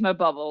to save my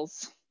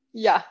bubbles.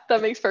 Yeah,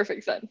 that makes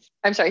perfect sense.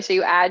 I'm sorry. So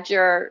you add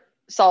your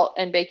salt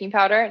and baking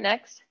powder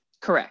next?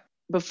 Correct.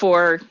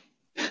 Before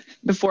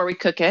we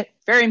cook it.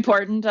 Very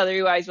important.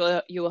 Otherwise,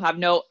 you will have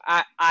no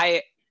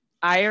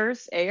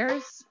airs.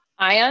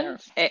 Ion?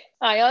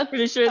 Ion?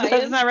 Pretty sure that's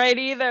Ion? not right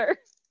either.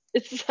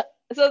 It's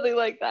something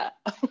like that.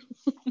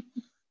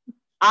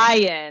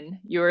 Iron.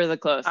 You were the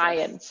closest.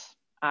 Ion.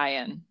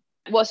 Iron.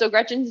 Well, so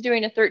Gretchen's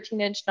doing a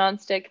 13-inch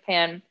nonstick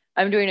pan.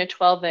 I'm doing a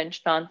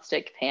 12-inch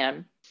nonstick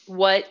pan.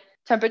 What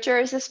temperature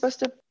is this supposed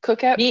to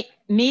cook at?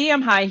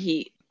 Medium high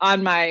heat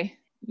on my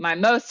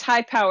most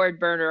high powered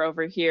burner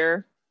over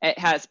here. It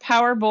has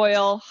power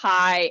boil,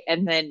 high,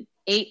 and then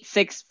 8,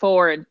 6,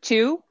 4, and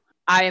 2.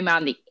 I am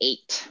on the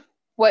 8.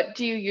 What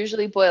do you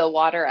usually boil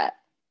water at?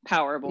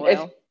 Power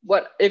boil.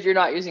 If you're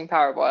not using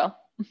power boil?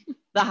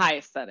 The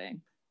highest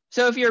setting.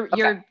 So if you're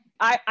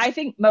I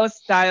think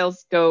most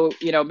dials go,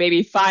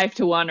 maybe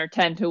 5-1 or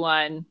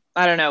 10-1.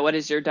 I don't know. What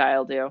does your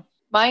dial do?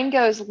 Mine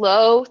goes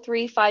low,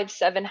 3, 5,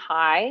 7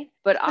 high,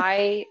 but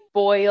I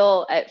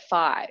boil at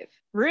 5.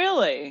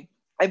 Really?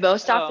 I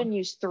most often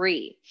use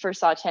 3 for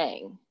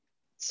sauteing.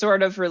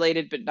 Sort of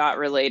related, but not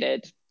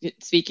related.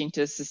 Speaking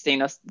to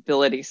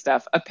sustainability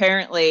stuff,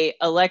 apparently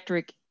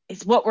electric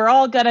is what we're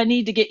all going to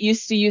need to get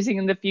used to using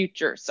in the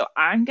future. So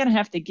I'm going to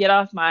have to get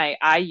off my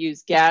I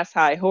use gas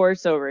high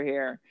horse over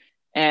here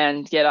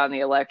and get on the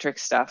electric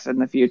stuff in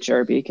the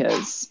future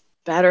because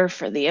better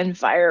for the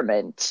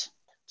environment.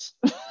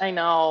 I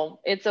know,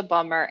 it's a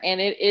bummer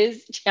and it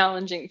is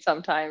challenging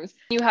sometimes.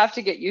 You have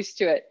to get used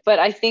to it. But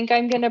I think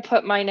I'm going to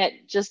put mine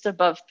at just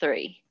above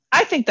 3.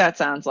 I think that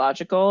sounds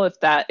logical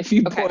if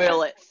you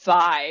boil at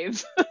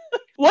 5.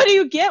 What do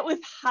you get with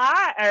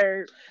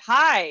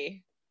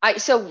high?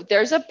 So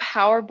there's a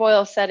power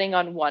boil setting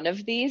on one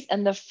of these.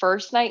 And the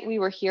first night we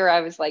were here,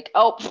 I was like,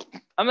 oh,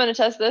 I'm going to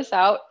test this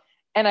out.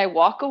 And I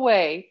walk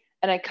away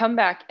and I come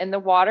back and the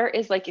water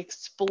is like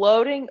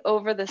exploding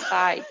over the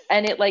side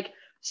and it like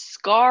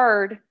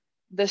scarred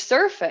the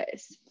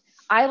surface.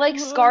 I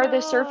scar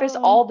the surface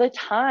all the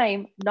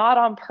time, not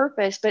on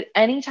purpose, but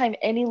anytime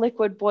any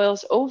liquid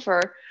boils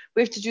over,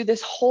 we have to do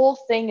this whole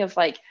thing of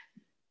like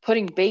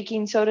putting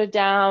baking soda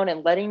down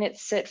and letting it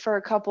sit for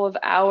a couple of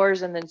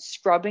hours and then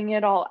scrubbing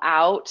it all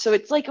out. So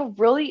it's like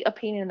a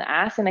pain in the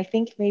ass. And I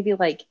think maybe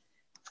like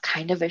it's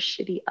kind of a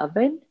shitty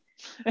oven,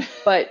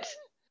 but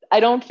I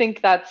don't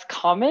think that's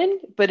common,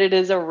 but it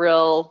is a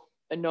real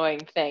annoying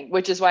thing,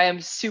 which is why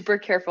I'm super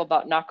careful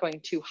about not going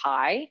too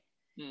high.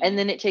 And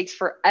then it takes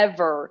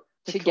forever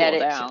to get it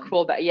to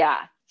cool down. Yeah.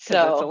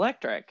 So it's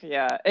electric.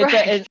 Yeah.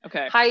 Right.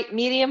 Okay.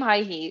 Medium,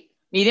 high heat.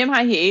 Medium,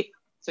 high heat.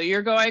 So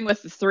you're going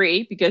with the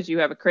 3 because you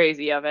have a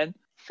crazy oven.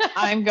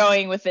 I'm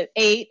going with an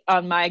 8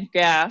 on my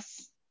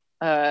gas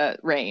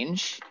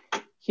range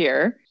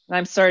here. And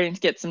I'm starting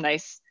to get some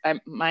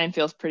mine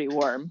feels pretty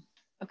warm.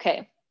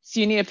 Okay. So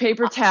you need a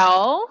paper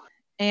towel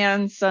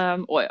and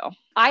some oil.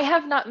 I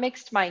have not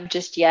mixed mine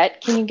just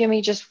yet. Can you give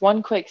me just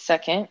one quick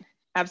second?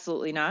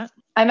 Absolutely not.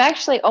 I'm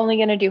actually only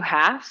going to do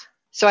half.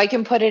 So I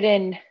can put it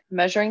in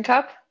measuring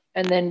cup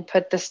and then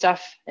put the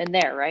stuff in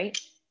there, right?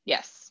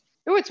 Yes.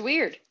 Oh, it's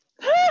weird.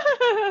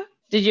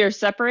 Did yours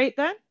separate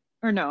then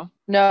or no?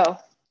 No.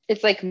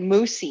 It's like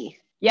moussey.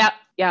 Yeah.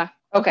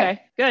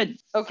 Okay. Good.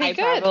 Okay,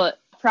 good.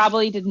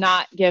 Probably did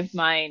not give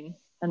mine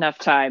enough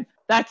time.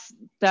 That's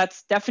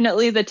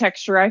definitely the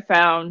texture I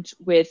found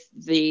with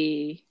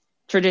the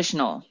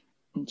traditional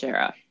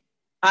injera.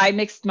 I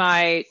mixed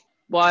my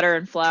water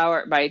and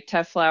flour, my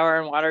teff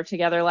flour and water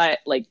together at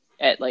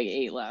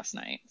 8 last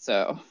night.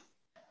 So,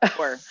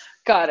 or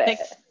got it.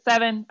 6,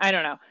 7, I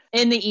don't know,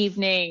 in the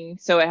evening.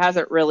 So it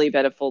hasn't really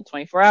been a full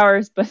 24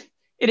 hours, but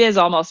it is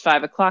almost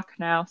 5 o'clock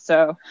now.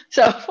 So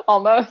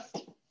almost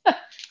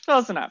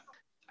close enough.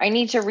 I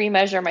need to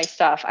remeasure my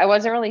stuff. I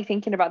wasn't really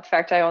thinking about the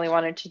fact I only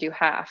wanted to do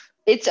half.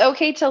 It's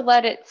okay to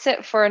let it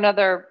sit for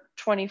another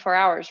 24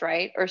 hours,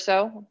 right? Or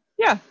so?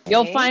 Yeah,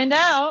 you'll find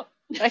out.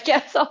 I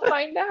guess I'll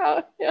find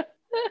out. Yeah.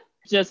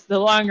 Just the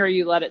longer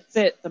you let it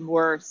sit, the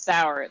more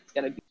sour it's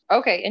going to be.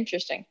 Okay,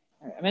 interesting.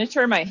 All right, I'm going to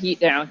turn my heat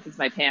down because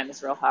my pan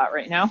is real hot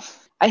right now.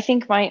 I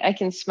think I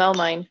can smell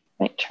mine.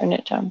 Might turn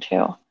it down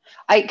too.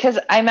 Because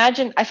I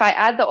imagine if I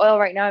add the oil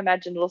right now, I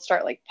imagine it'll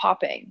start like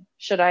popping.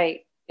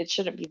 It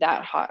shouldn't be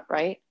that hot,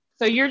 right?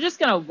 So you're just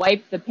going to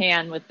wipe the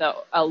pan with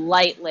a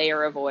light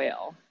layer of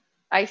oil.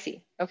 I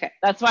see. Okay.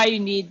 That's why you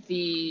need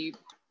the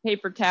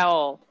paper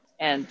towel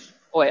and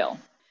oil.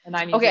 And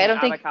I'm using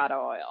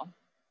avocado oil.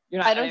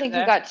 I don't think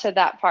you got to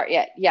that part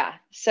yet. Yeah.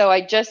 So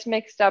I just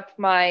mixed up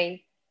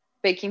my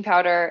baking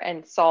powder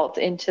and salt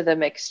into the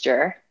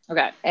mixture.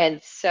 Okay.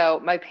 And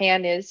so my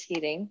pan is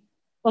heating.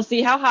 Well,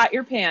 see how hot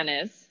your pan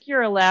is.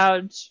 You're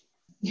allowed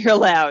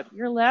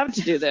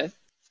to do this.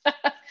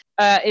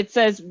 It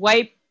says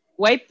wipe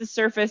the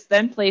surface,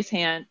 then place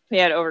pan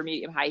over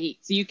medium high heat.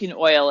 So you can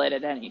oil it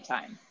at any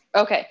time.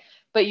 Okay.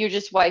 But you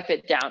just wipe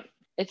it down.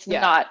 It's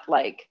not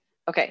like,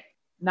 okay.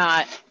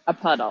 Not a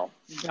puddle.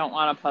 You don't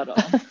want a puddle.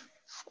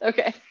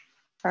 Okay.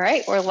 All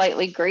right. We're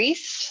lightly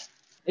greased.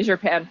 Is your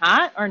pan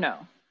hot or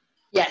no?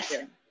 Yes.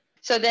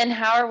 So then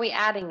how are we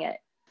adding it?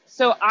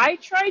 So I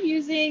tried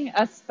using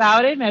a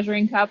spouted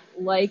measuring cup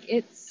like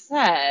it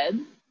said.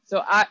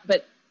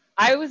 But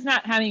I was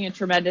not having a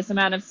tremendous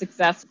amount of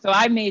success. So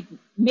I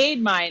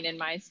made mine in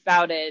my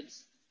spouted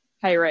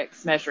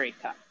Pyrex measuring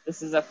cup.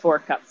 This is a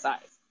 4-cup size.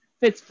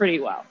 Fits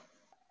pretty well.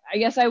 I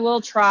guess I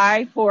will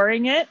try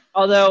pouring it,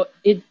 although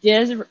it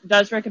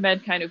does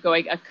recommend kind of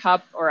going a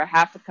cup or a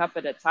half a cup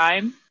at a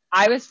time.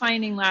 I was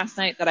finding last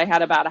night that I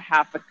had about a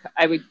half a cup.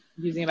 I was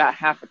using about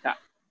half a cup.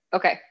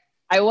 Okay.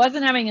 I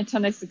wasn't having a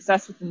ton of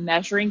success with the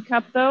measuring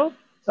cup, though,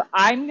 so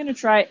I'm going to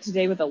try it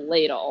today with a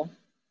ladle,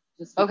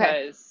 just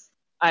because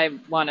I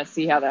want to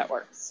see how that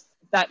works.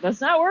 If that does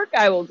not work,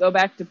 I will go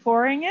back to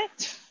pouring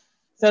it.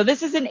 So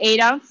this is an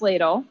 8-ounce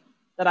ladle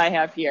that I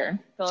have here.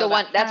 So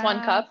that's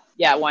 1 cup?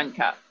 Yeah, 1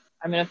 cup.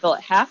 I'm going to fill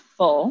it half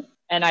full,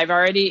 and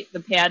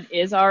the pan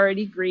is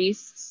already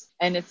greased,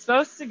 and it's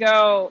supposed to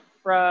go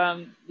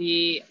from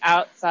the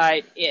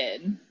outside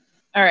in.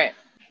 All right,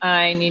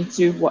 I need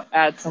to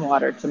add some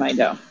water to my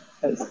dough,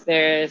 because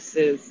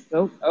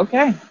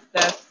okay,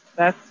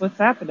 that's what's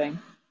happening.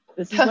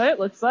 This is what it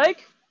looks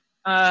like.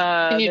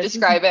 Can you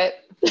describe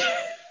it?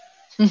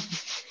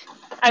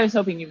 I was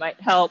hoping you might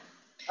help.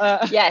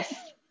 Yes.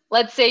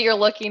 Let's say you're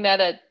looking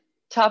at a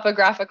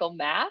topographical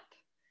map.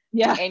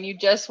 Yeah. And you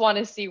just want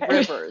to see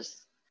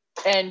rivers.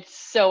 And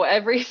so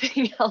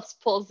everything else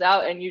pulls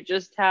out and you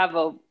just have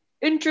a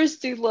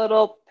interesting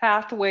little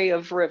pathway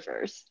of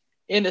rivers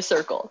in a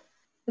circle.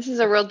 This is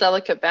a real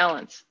delicate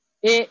balance.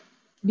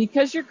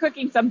 Because you're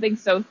cooking something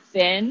so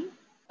thin,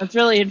 it's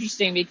really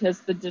interesting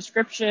because the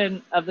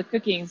description of the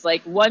cooking is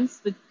like once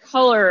the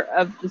color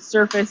of the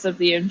surface of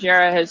the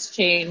injera has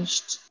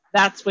changed,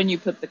 that's when you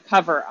put the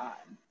cover on.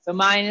 So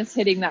mine is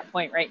hitting that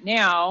point right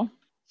now.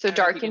 So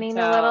darkening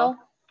a little?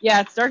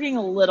 Yeah, it's darkening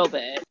a little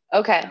bit.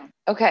 Okay.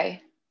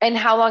 Okay. And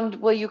how long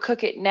will you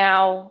cook it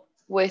now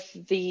with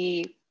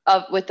the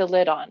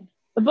lid on?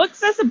 The book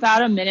says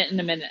about a minute and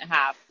a minute and a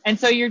half. And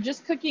so you're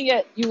just cooking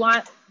it. You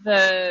want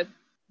the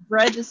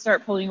bread to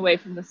start pulling away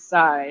from the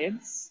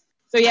sides.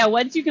 So yeah,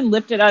 once you can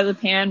lift it out of the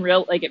pan,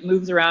 like it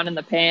moves around in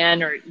the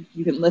pan, or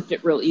you can lift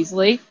it real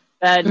easily,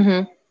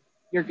 then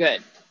you're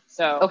good.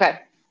 So okay.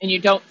 And you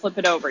don't flip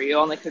it over. You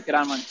only cook it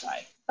on one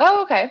side.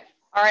 Oh, okay.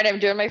 All right, I'm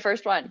doing my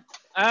first one.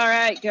 All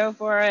right, go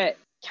for it.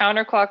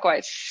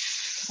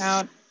 Counterclockwise.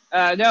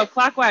 No,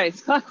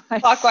 clockwise.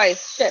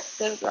 Clockwise. Shit,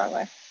 did it the wrong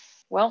way.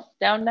 Well,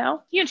 down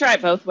now. You can try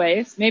it both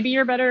ways. Maybe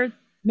you're better.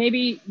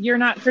 Maybe you're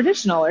not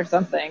traditional or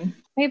something.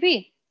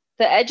 Maybe.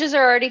 The edges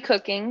are already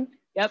cooking.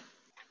 Yep.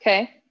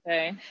 Okay.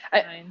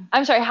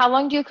 I'm sorry, how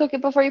long do you cook it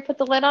before you put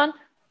the lid on?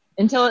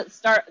 Until it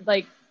starts,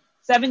 like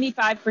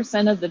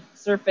 75% of the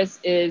surface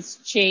is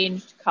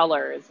changed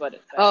color is what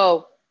it says.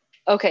 Oh,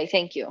 okay,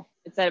 thank you.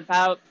 It's at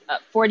about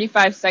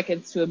 45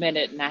 seconds to a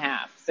minute and a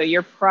half. So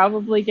you're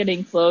probably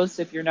getting close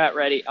if you're not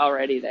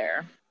already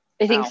there.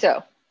 I think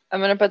so. I'm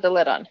going to put the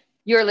lid on.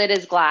 Your lid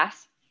is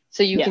glass,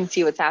 so you can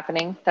see what's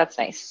happening. That's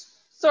nice.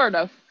 Sort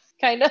of.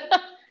 Kind of.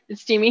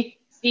 It's steamy.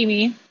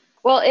 Steamy.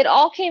 Well, it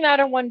all came out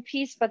in one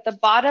piece, but the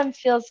bottom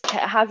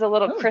has a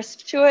little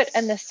crisp to it,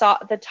 and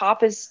the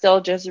top is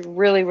still just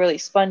really, really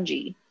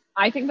spongy.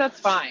 I think that's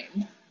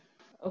fine.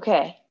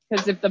 Okay.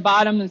 Because if the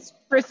bottom is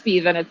crispy,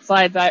 then it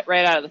slides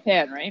right out of the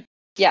pan, right?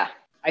 Yeah.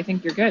 I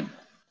think you're good.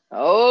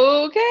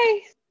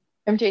 Okay.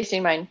 I'm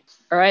tasting mine.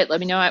 All right. Let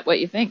me know what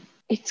you think.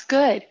 It's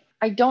good.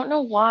 I don't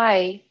know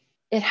why.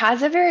 It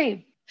has a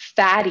very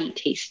fatty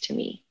taste to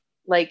me.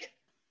 Like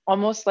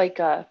almost like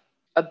a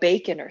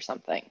bacon or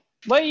something.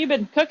 What have you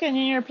been cooking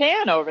in your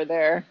pan over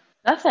there?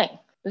 Nothing.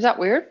 Is that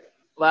weird?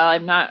 Well,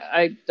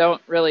 I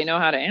don't really know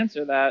how to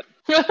answer that.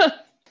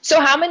 So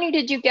how many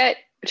did you get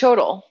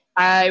total?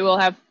 I will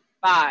have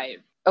 5.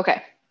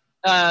 Okay.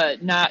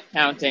 Not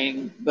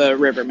counting the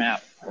river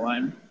map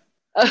one.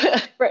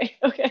 Right.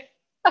 Okay.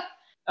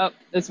 Oh,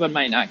 this one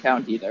might not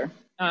count either.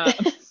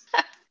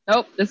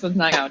 Nope, this one's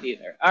not count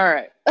either. All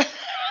right.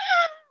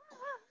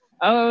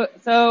 Oh,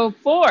 so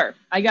 4.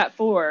 I got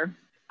 4.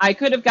 I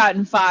could have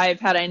gotten 5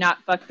 had I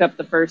not fucked up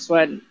the first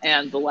one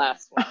and the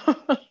last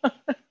one.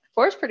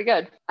 4 is pretty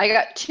good. I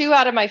got 2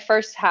 out of my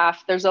first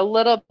half. There's a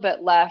little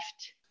bit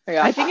left.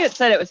 I think it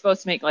said it was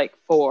supposed to make like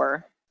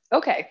 4.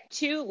 Okay.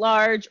 2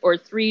 large or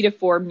 3 to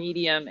 4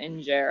 medium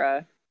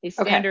injera. A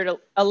standard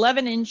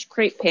 11-inch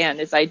crepe pan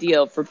is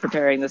ideal for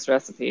preparing this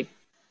recipe.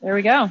 There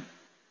we go.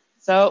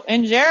 So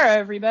injera,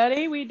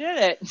 everybody, we did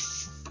it.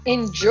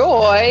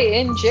 Enjoy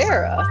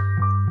injera.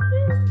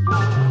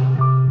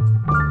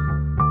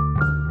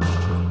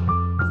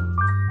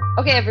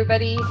 Okay,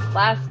 everybody,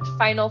 last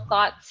final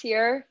thoughts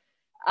here.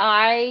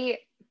 I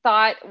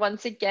thought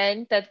once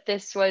again that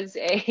this was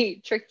a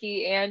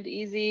tricky and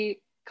easy,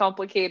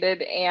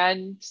 complicated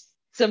and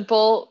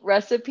simple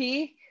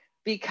recipe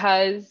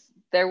because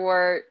there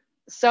were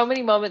so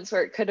many moments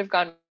where it could have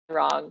gone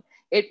wrong.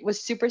 It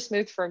was super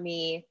smooth for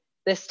me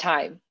this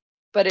time,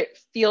 but it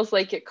feels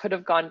like it could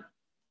have gone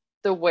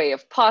the way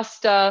of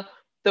pasta,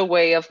 the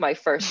way of my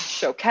first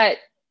choquette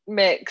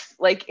mix.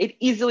 Like it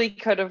easily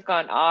could have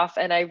gone off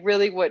and I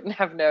really wouldn't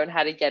have known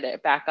how to get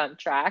it back on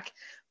track.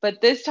 But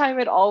this time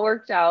it all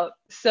worked out.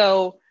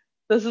 So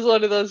This is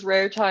one of those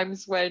rare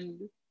times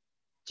when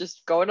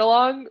just going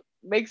along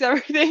makes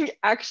everything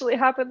actually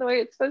happen the way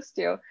it's supposed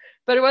to.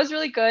 But it was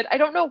really good. I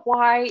don't know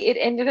why it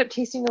ended up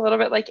tasting a little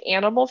bit like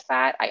animal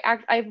fat.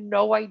 I have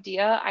no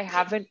idea. I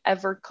haven't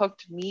ever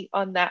cooked meat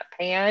on that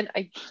pan.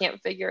 I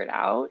can't figure it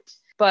out.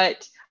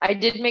 But I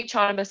did make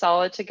chana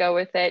masala to go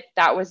with it.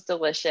 That was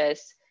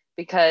delicious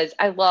because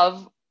I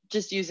love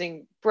just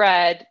using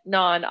bread,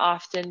 naan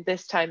often,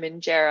 this time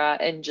injera,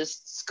 and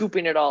just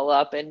scooping it all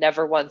up and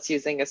never once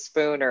using a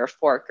spoon or a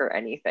fork or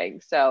anything.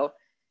 So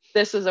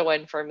this was a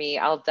win for me.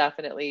 I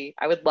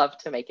would love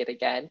to make it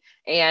again.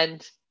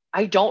 And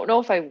I don't know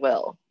if I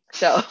will.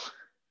 So,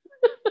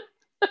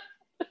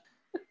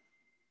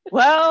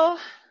 Well,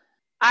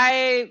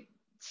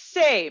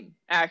 same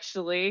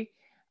actually.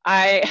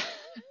 I,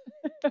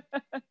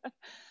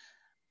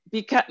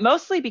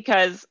 mostly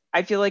because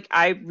I feel like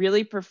I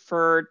really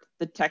preferred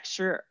the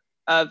texture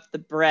of the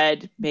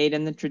bread made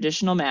in the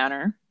traditional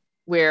manner,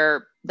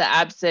 where the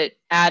absit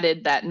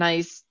added that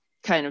nice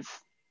kind of,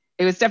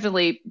 it was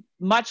definitely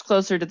much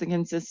closer to the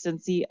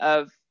consistency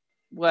of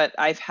what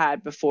I've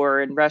had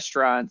before in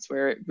restaurants,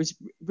 where it was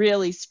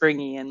really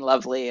springy and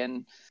lovely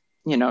and,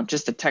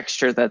 just a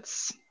texture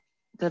that's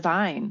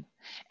divine.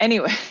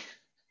 Anyway,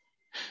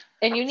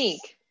 and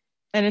unique.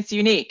 and it's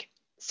unique.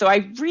 So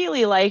I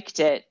really liked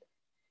it.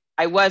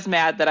 I was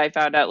mad that I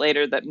found out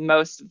later that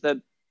most of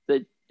the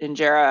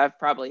injera I've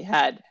probably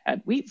had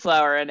wheat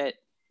flour in it,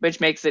 which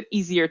makes it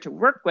easier to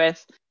work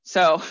with.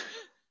 So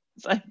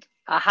it's like,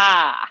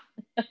 aha,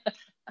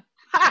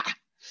 ha,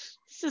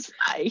 this is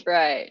why.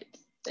 right,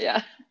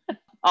 yeah.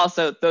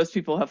 Also, those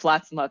people have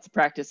lots and lots of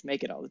practice,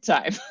 make it all the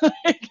time.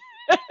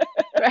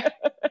 Right.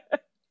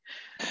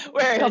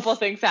 Whereas, a couple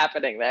things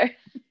happening there.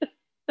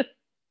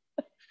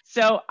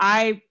 So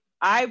I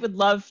would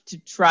love to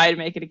try to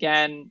make it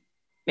again,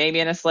 maybe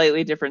in a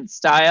slightly different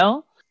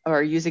style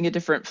or using a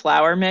different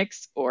flour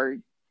mix, or,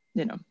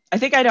 I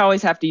think I'd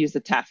always have to use the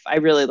teff. I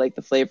really like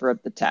the flavor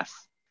of the teff.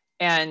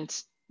 And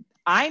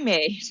I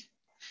made,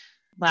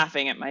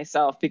 laughing at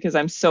myself because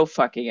I'm so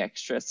fucking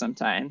extra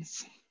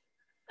sometimes.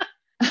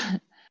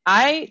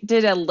 I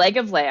did a leg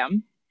of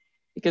lamb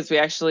because we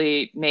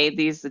actually made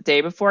these the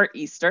day before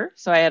Easter.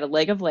 So I had a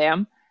leg of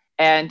lamb.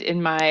 And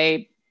in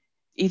my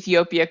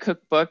Ethiopia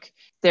cookbook,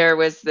 there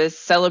was this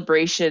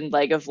celebration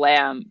leg of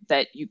lamb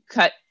that you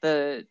cut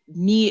the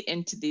meat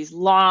into these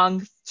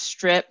long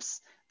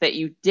strips that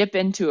you dip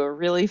into a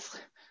really,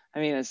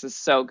 this is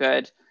so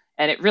good.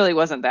 And it really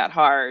wasn't that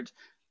hard.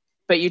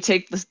 But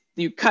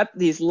you cut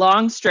these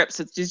long strips,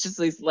 it's just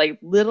these like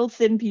little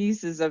thin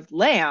pieces of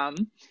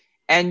lamb,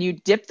 and you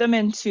dip them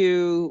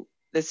into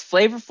this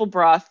flavorful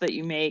broth that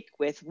you make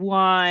with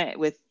wine.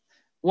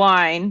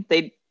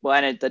 They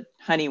wanted the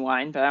honey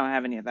wine, but I don't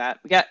have any of that.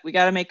 We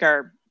got to make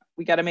our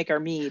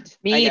mead.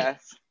 I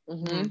guess.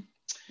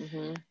 Mm-hmm.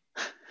 Mm-hmm.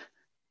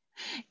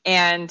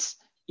 And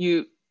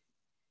you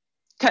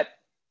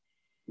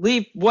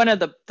leave one of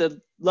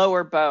the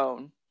lower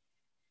bone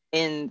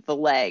in the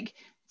leg,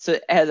 so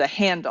it has a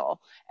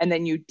handle, and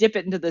then you dip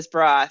it into this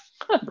broth,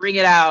 bring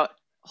it out,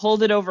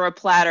 hold it over a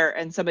platter,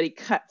 and somebody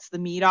cuts the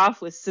meat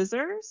off with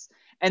scissors,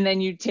 and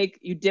then you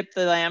dip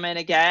the lamb in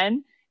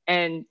again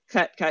and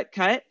cut,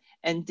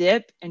 and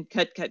dip and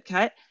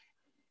cut.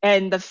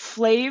 And the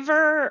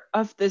flavor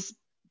of this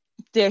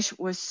dish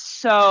was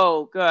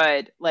so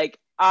good. Like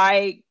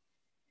my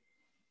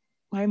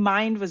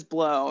mind was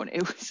blown.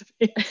 It was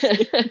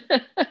amazing.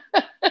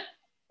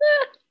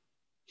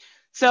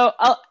 So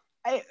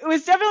it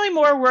was definitely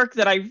more work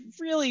that I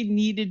really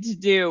needed to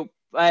do,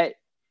 but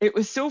it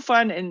was so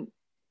fun and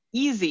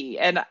easy.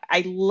 And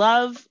I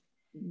love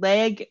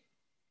leg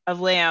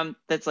of lamb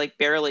that's like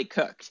barely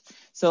cooked.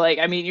 So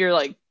you're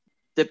like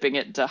dipping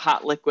it into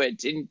hot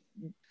liquid, and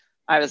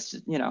I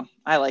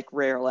like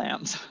rare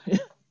lambs.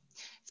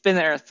 It's been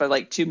there for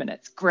like 2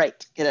 minutes.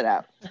 Great. Get it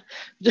out.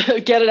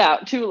 Get it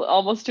out.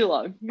 Almost too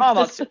long.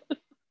 Almost.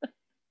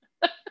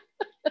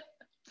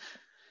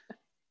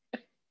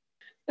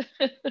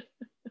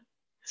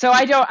 So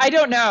I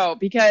don't know,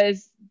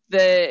 because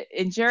the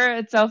injera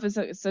itself is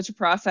such a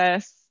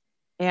process,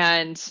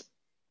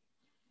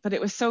 but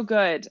it was so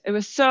good. It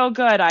was so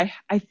good.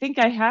 I think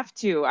I have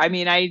to. I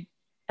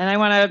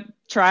want to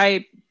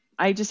try.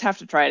 I just have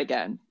to try it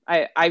again.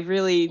 I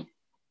really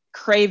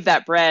crave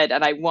that bread,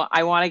 and I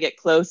want to get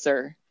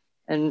closer.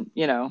 And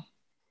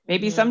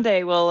maybe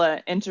someday we'll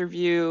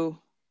interview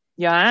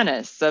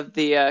Johannes of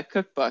the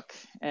cookbook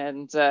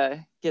and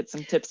get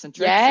some tips and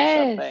tricks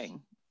or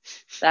something.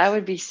 That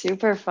would be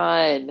super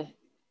fun.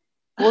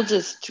 We'll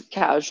just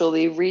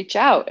casually reach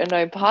out, and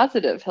I'm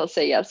positive he'll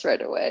say yes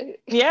right away.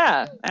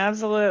 Yeah,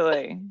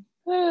 absolutely.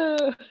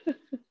 If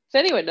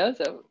anyone knows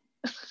him.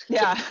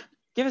 Yeah,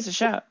 give us a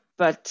shout.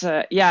 But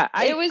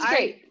it was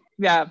great.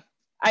 Yeah,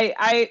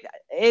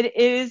 it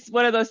is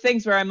one of those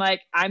things where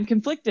I'm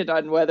conflicted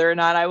on whether or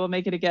not I will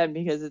make it again,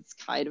 because it's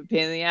kind of a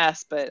pain in the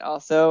ass, but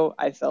also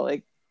I felt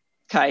like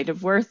kind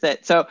of worth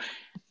it. So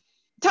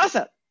toss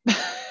up.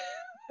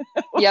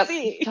 We'll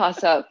see.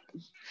 Toss up.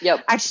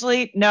 Yep.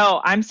 Actually,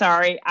 no, I'm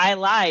sorry. I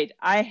lied.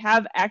 I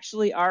have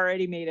actually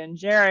already made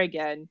Injera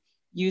again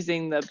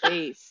using the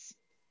base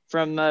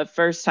from the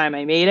first time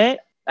I made it.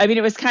 I mean,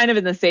 it was kind of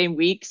in the same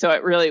week, so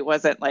it really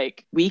wasn't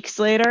like weeks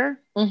later.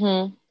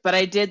 Mm-hmm. But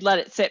I did let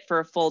it sit for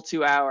a full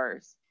 2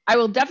 hours. I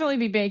will definitely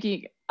be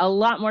making a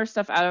lot more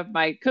stuff out of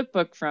my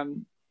cookbook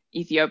from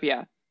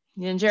Ethiopia.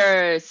 The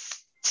Injera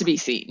is to be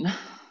seen.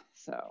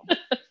 So,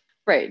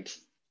 Right.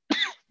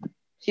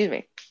 Excuse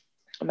me.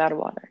 I'm out of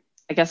water.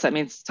 I guess that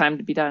means it's time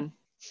to be done.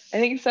 I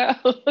think so.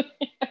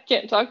 I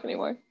can't talk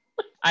anymore.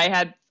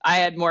 I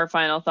had more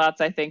final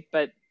thoughts, I think,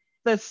 but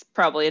that's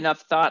probably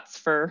enough thoughts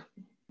for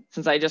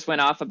since I just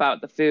went off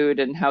about the food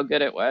and how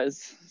good it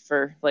was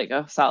for like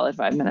a solid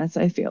 5 minutes,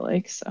 I feel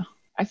like. So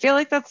I feel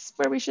like that's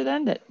where we should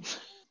end it.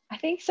 I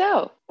think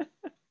so.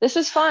 This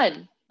is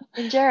fun.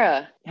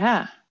 Injera.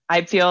 Yeah.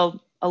 I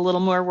feel a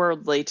little more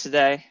worldly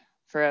today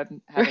for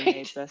having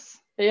made this.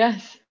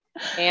 Yes.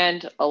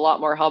 And a lot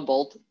more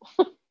humbled.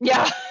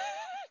 Yeah.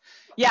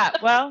 Yeah.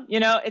 Well,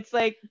 it's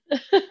like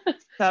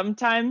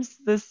sometimes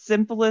the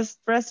simplest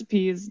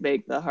recipes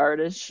make the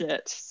hardest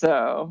shit.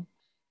 So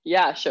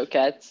yeah,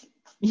 Choquettes.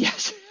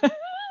 yes.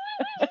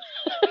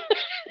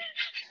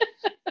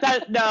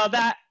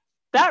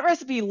 that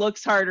recipe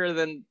looks harder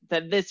than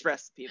this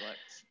recipe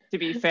looks, to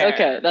be fair.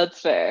 Okay, that's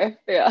fair.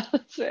 Yeah,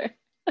 that's fair.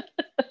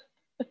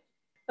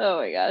 Oh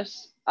my gosh.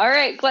 All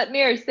right,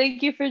 Gluttoniers,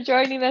 thank you for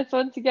joining us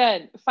once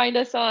again. Find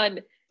us on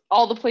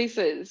all the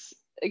places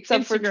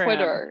except Instagram. for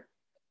Twitter.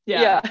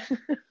 Yeah.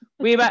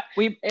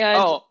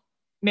 And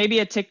maybe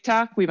a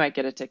TikTok. We might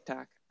get a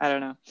TikTok. I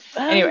don't know.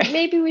 Anyway.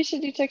 Maybe we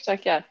should do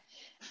TikTok, yeah.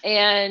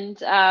 And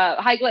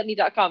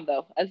hightgluttony.com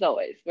though, as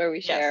always, where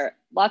we share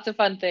lots of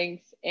fun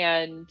things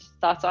and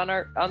thoughts on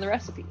the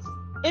recipes.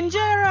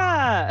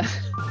 Injera!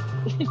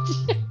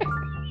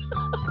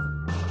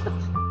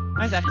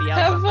 I have to yell.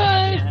 Have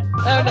fun.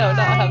 Oh no, not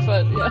have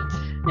fun. Yeah.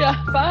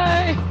 Yeah.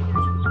 Bye.